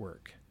might not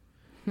work.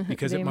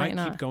 Because it might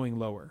keep going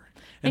lower.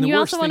 And you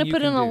also want to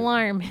put an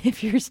alarm.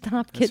 If your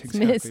stop gets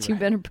missed, you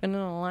better put an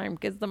alarm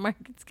because the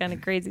market's kind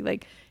of crazy.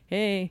 Like,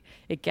 hey,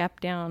 it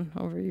gapped down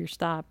over your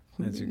stop.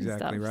 That's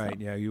exactly right. So.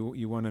 Yeah,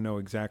 you want to know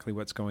exactly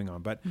what's going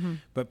on.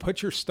 But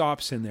put your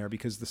stops in there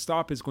because the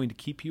stop is going to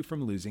keep you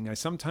from losing. I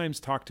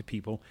sometimes talk to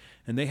people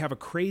and they have a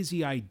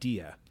crazy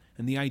idea.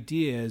 And the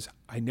idea is,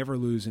 I never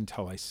lose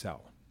until I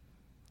sell.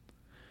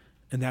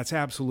 And that's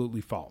absolutely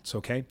false,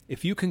 okay?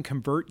 If you can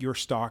convert your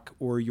stock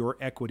or your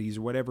equities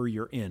or whatever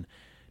you're in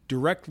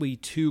directly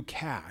to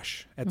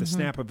cash at the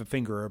snap of a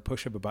finger or a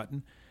push of a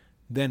button,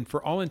 then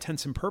for all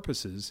intents and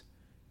purposes,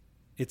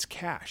 it's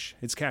cash.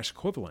 It's cash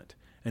equivalent.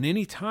 And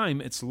any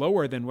time it's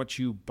lower than what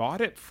you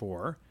bought it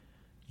for,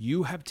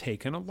 you have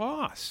taken a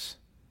loss.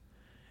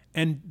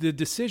 And the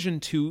decision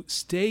to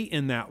stay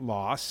in that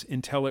loss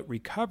until it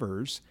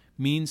recovers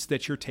means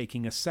that you're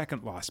taking a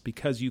second loss,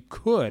 because you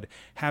could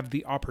have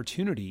the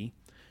opportunity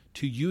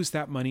to use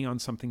that money on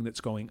something that's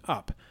going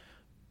up,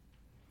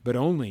 but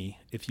only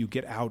if you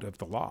get out of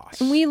the loss.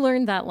 And we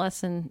learned that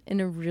lesson in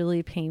a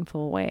really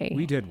painful way.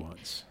 We did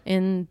once.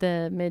 In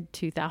the mid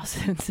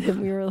 2000s, and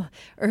we were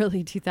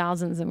early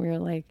 2000s, and we were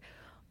like,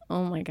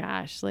 oh my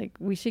gosh, like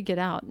we should get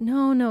out.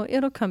 No,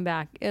 it'll come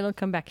back. It'll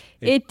come back.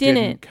 It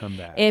didn't come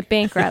back. It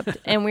bankrupt.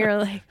 And we were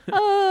like,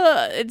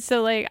 oh. And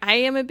so like, I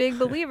am a big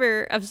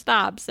believer of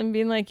stops and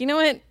being like, you know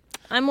what?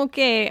 I'm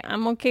okay.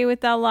 I'm okay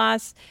with that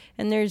loss.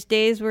 And there's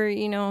days where,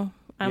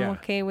 I'm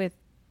okay with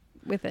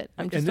it.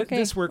 I'm just okay.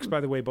 This works, by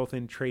the way, both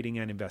in trading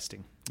and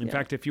investing. In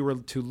fact, if you were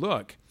to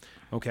look,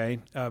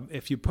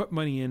 if you put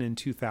money in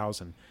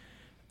 2000,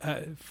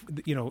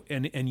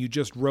 and you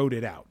just rode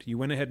it out. You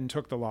went ahead and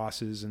took the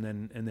losses and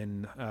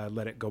then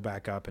let it go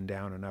back up and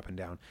down and up and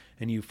down.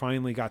 And you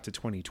finally got to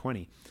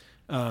 2020.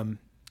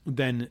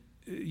 Then,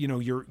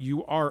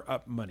 you are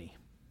up money.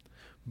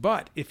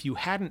 But if you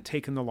hadn't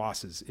taken the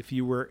losses, if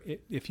you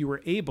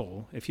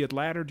had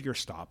laddered your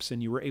stops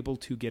and you were able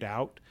to get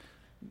out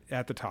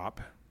at the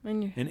top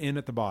and in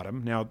at the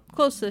bottom, now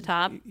close to the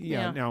top.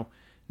 Yeah.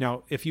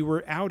 Now, if you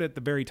were out at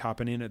the very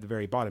top and in at the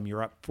very bottom,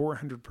 you're up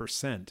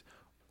 400%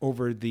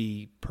 over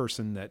the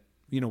person that,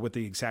 with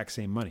the exact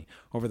same money,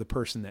 over the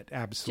person that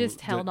absolutely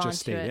just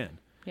stayed in.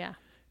 Yeah.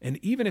 And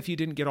even if you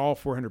didn't get all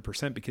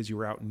 400% because you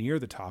were out near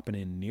the top and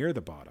in near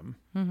the bottom,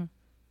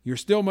 you're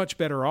still much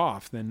better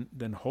off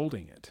than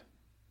holding it.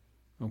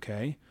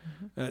 Okay?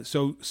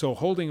 So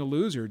holding a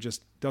loser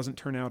just doesn't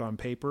turn out on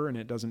paper, and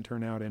it doesn't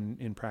turn out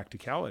in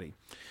practicality.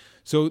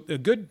 So a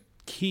good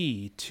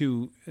key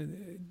to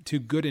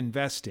good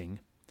investing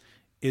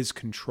is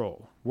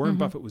control. Warren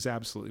Buffett was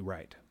absolutely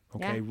right.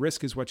 Okay,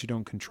 risk is what you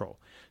don't control.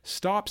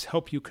 Stops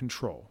help you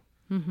control.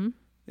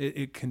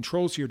 It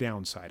controls your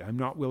downside. I'm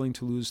not willing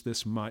to lose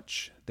this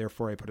much,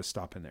 therefore I put a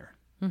stop in there.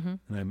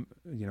 And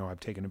I've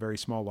taken a very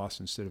small loss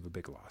instead of a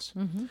big loss.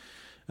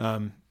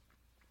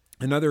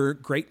 Another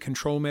great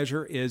control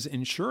measure is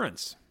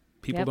insurance.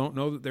 People don't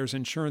know that there's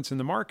insurance in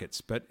the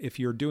markets, but if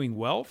you're doing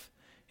wealth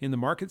in the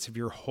markets, if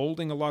you're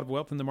holding a lot of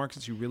wealth in the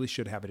markets, you really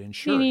should have it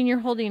insured. Meaning you're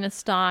holding a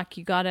stock,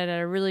 you got it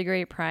at a really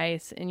great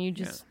price, and you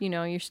just,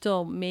 you're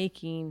still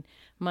making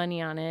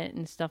money on it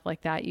and stuff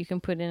like that. You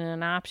can put in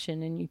an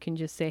option and you can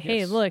just say,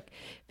 hey, look,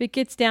 if it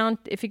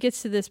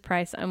gets to this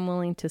price, I'm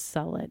willing to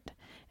sell it.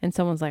 And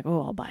someone's like,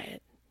 oh, I'll buy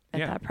it at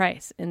that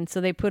price. And so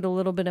they put a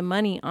little bit of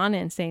money on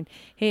it and saying,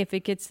 hey, if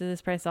it gets to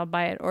this price, I'll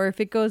buy it. Or if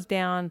it goes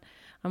down,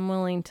 I'm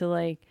willing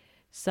to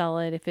sell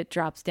it. If it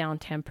drops down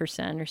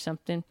 10% or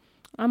something,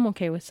 I'm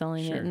okay with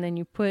selling it. And then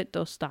you put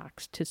those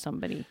stocks to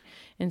somebody.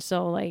 And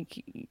so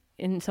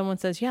and someone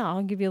says, yeah,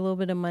 I'll give you a little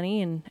bit of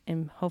money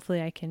and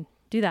hopefully I can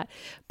do that.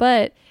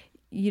 But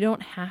you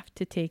don't have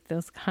to take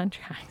those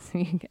contracts.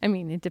 I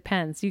mean, it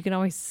depends. You can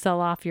always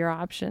sell off your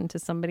option to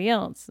somebody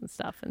else and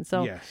stuff. And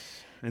so,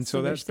 and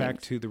so that's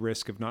back to the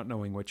risk of not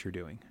knowing what you're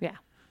doing. Yeah.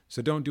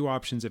 So don't do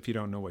options if you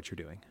don't know what you're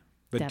doing,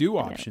 but do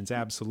options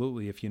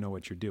absolutely if you know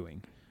what you're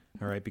doing.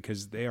 All right.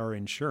 Because they are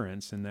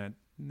insurance, and that,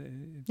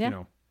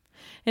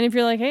 And if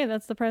you're like, hey,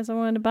 that's the price I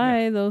wanted to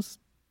buy those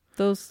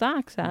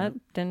stocks at,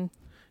 then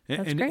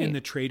that's great. In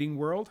the trading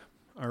world,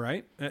 all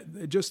right,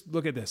 just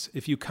look at this.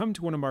 If you come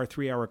to one of our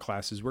 3-hour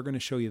classes, we're going to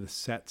show you the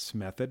SETS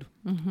method,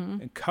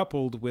 and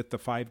coupled with the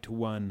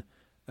 5-to-1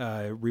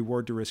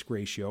 reward to risk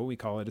ratio. We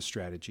call it a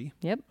strategy.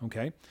 Yep.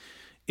 Okay.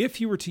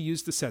 If you were to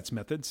use the SETS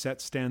method, SET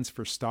stands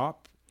for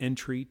stop,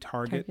 entry,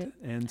 target,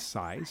 and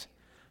size.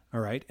 All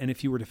right. And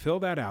if you were to fill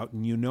that out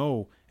and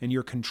and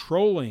you're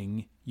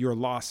controlling your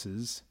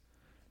losses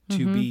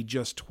to be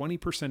just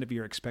 20% of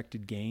your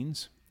expected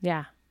gains.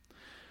 Yeah.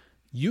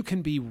 You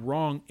can be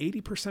wrong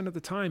 80% of the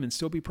time and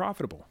still be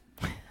profitable.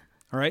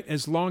 All right.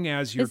 As long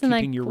as you're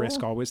keeping your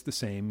risk always the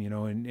same,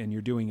 and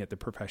you're doing it the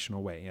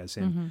professional way, as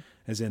in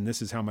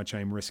this is how much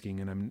I'm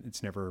risking, and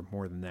it's never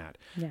more than that.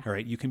 Yeah. All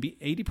right. You can be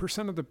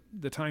 80% of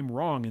the time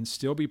wrong and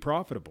still be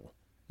profitable.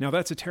 Now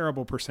that's a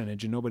terrible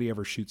percentage, and nobody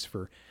ever shoots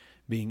for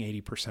being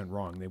 80%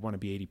 wrong. They want to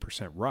be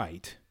 80%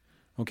 right.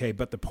 Okay,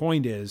 but the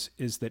point is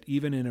that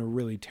even in a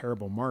really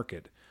terrible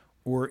market,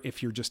 or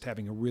if you're just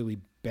having a really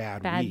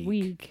bad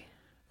week,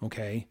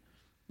 okay,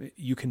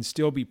 you can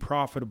still be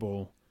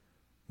profitable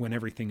when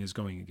everything is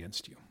going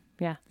against you.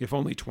 Yeah. If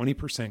only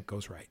 20%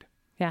 goes right.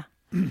 Yeah.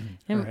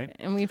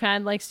 And we've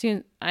had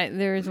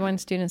there is one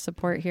student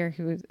support here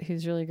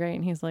who's really great,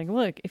 and he's like,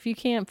 look, if you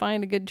can't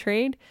find a good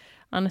trade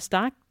on a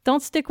stock,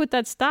 don't stick with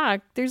that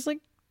stock. There's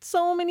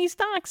so many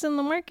stocks in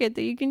the market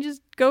that you can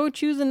just go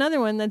choose another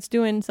one that's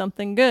doing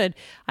something good.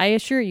 I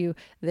assure you,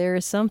 there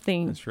is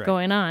something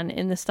going on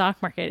in the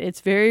stock market.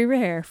 It's very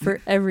rare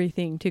for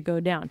everything to go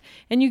down.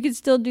 And you could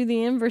still do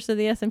the inverse of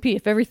the S&P.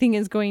 If everything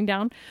is going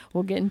down,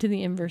 we'll get into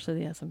the inverse of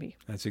the S&P.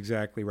 That's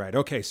exactly right.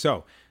 Okay,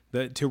 so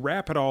to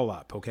wrap it all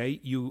up, okay,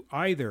 you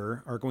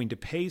either are going to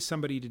pay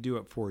somebody to do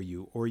it for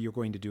you or you're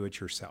going to do it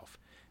yourself.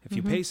 If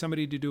you pay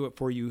somebody to do it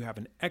for you, you have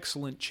an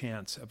excellent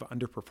chance of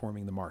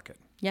underperforming the market.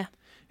 Yeah.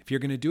 If you're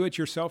going to do it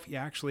yourself, you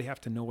actually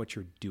have to know what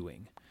you're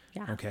doing.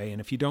 Yeah. Okay.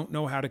 And if you don't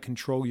know how to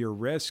control your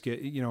risk,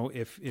 if you're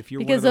because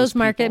one of those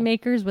market people,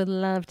 makers would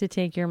love to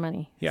take your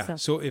money. Yeah.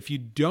 So if you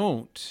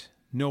don't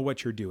know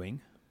what you're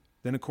doing,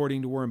 then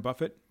according to Warren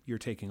Buffett, you're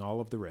taking all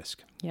of the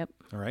risk. Yep.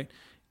 All right.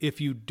 If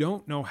you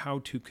don't know how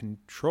to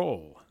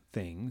control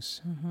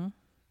things,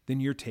 then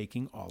you're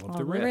taking all of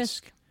the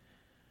risk.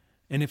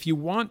 And if you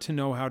want to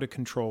know how to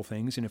control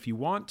things, and if you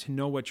want to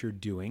know what you're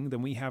doing,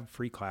 then we have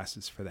free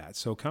classes for that.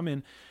 So come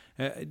in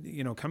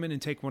and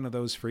take one of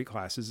those free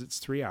classes. It's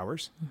 3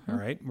 hours. All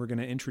right. We're going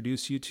to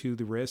introduce you to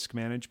the risk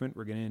management.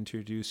 We're going to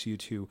introduce you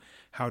to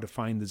how to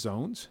find the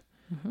zones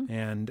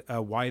and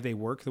why they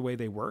work the way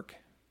they work,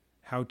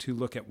 how to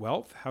look at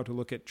wealth, how to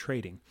look at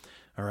trading.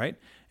 All right.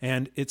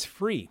 And it's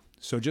free.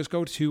 So just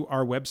go to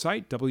our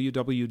website,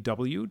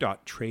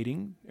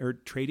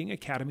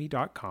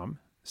 www.tradingacademy.com.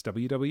 It's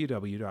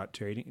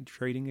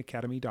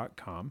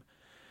www.tradingacademy.com.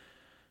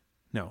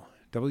 No,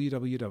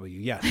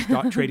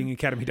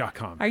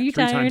 www.tradingacademy.com. Are you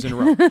 3 tired? times in a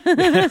row.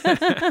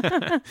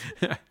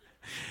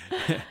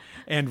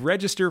 And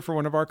register for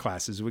one of our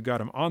classes. We've got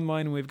them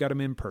online and we've got them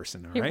in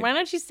person. All right. Why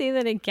don't you say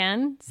that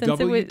again? Since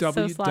it was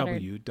so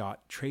slaughtered.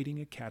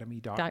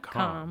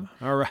 www.tradingacademy.com.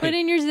 All right. Put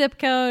in your zip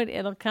code.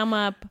 It'll come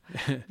up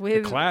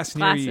with the class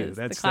classes. near you.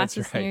 The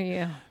classes right.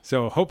 near you.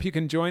 So hope you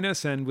can join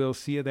us, and we'll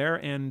see you there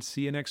and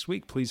see you next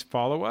week. Please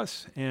follow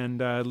us and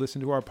listen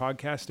to our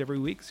podcast every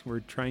week. We're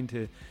trying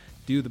to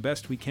do the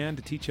best we can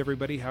to teach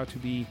everybody how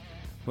to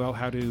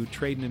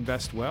trade and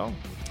invest well.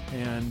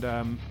 And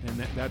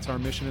that's our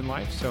mission in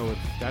life. So if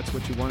that's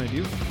what you want to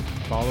do,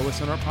 follow us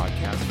on our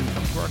podcast and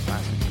come to our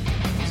classes.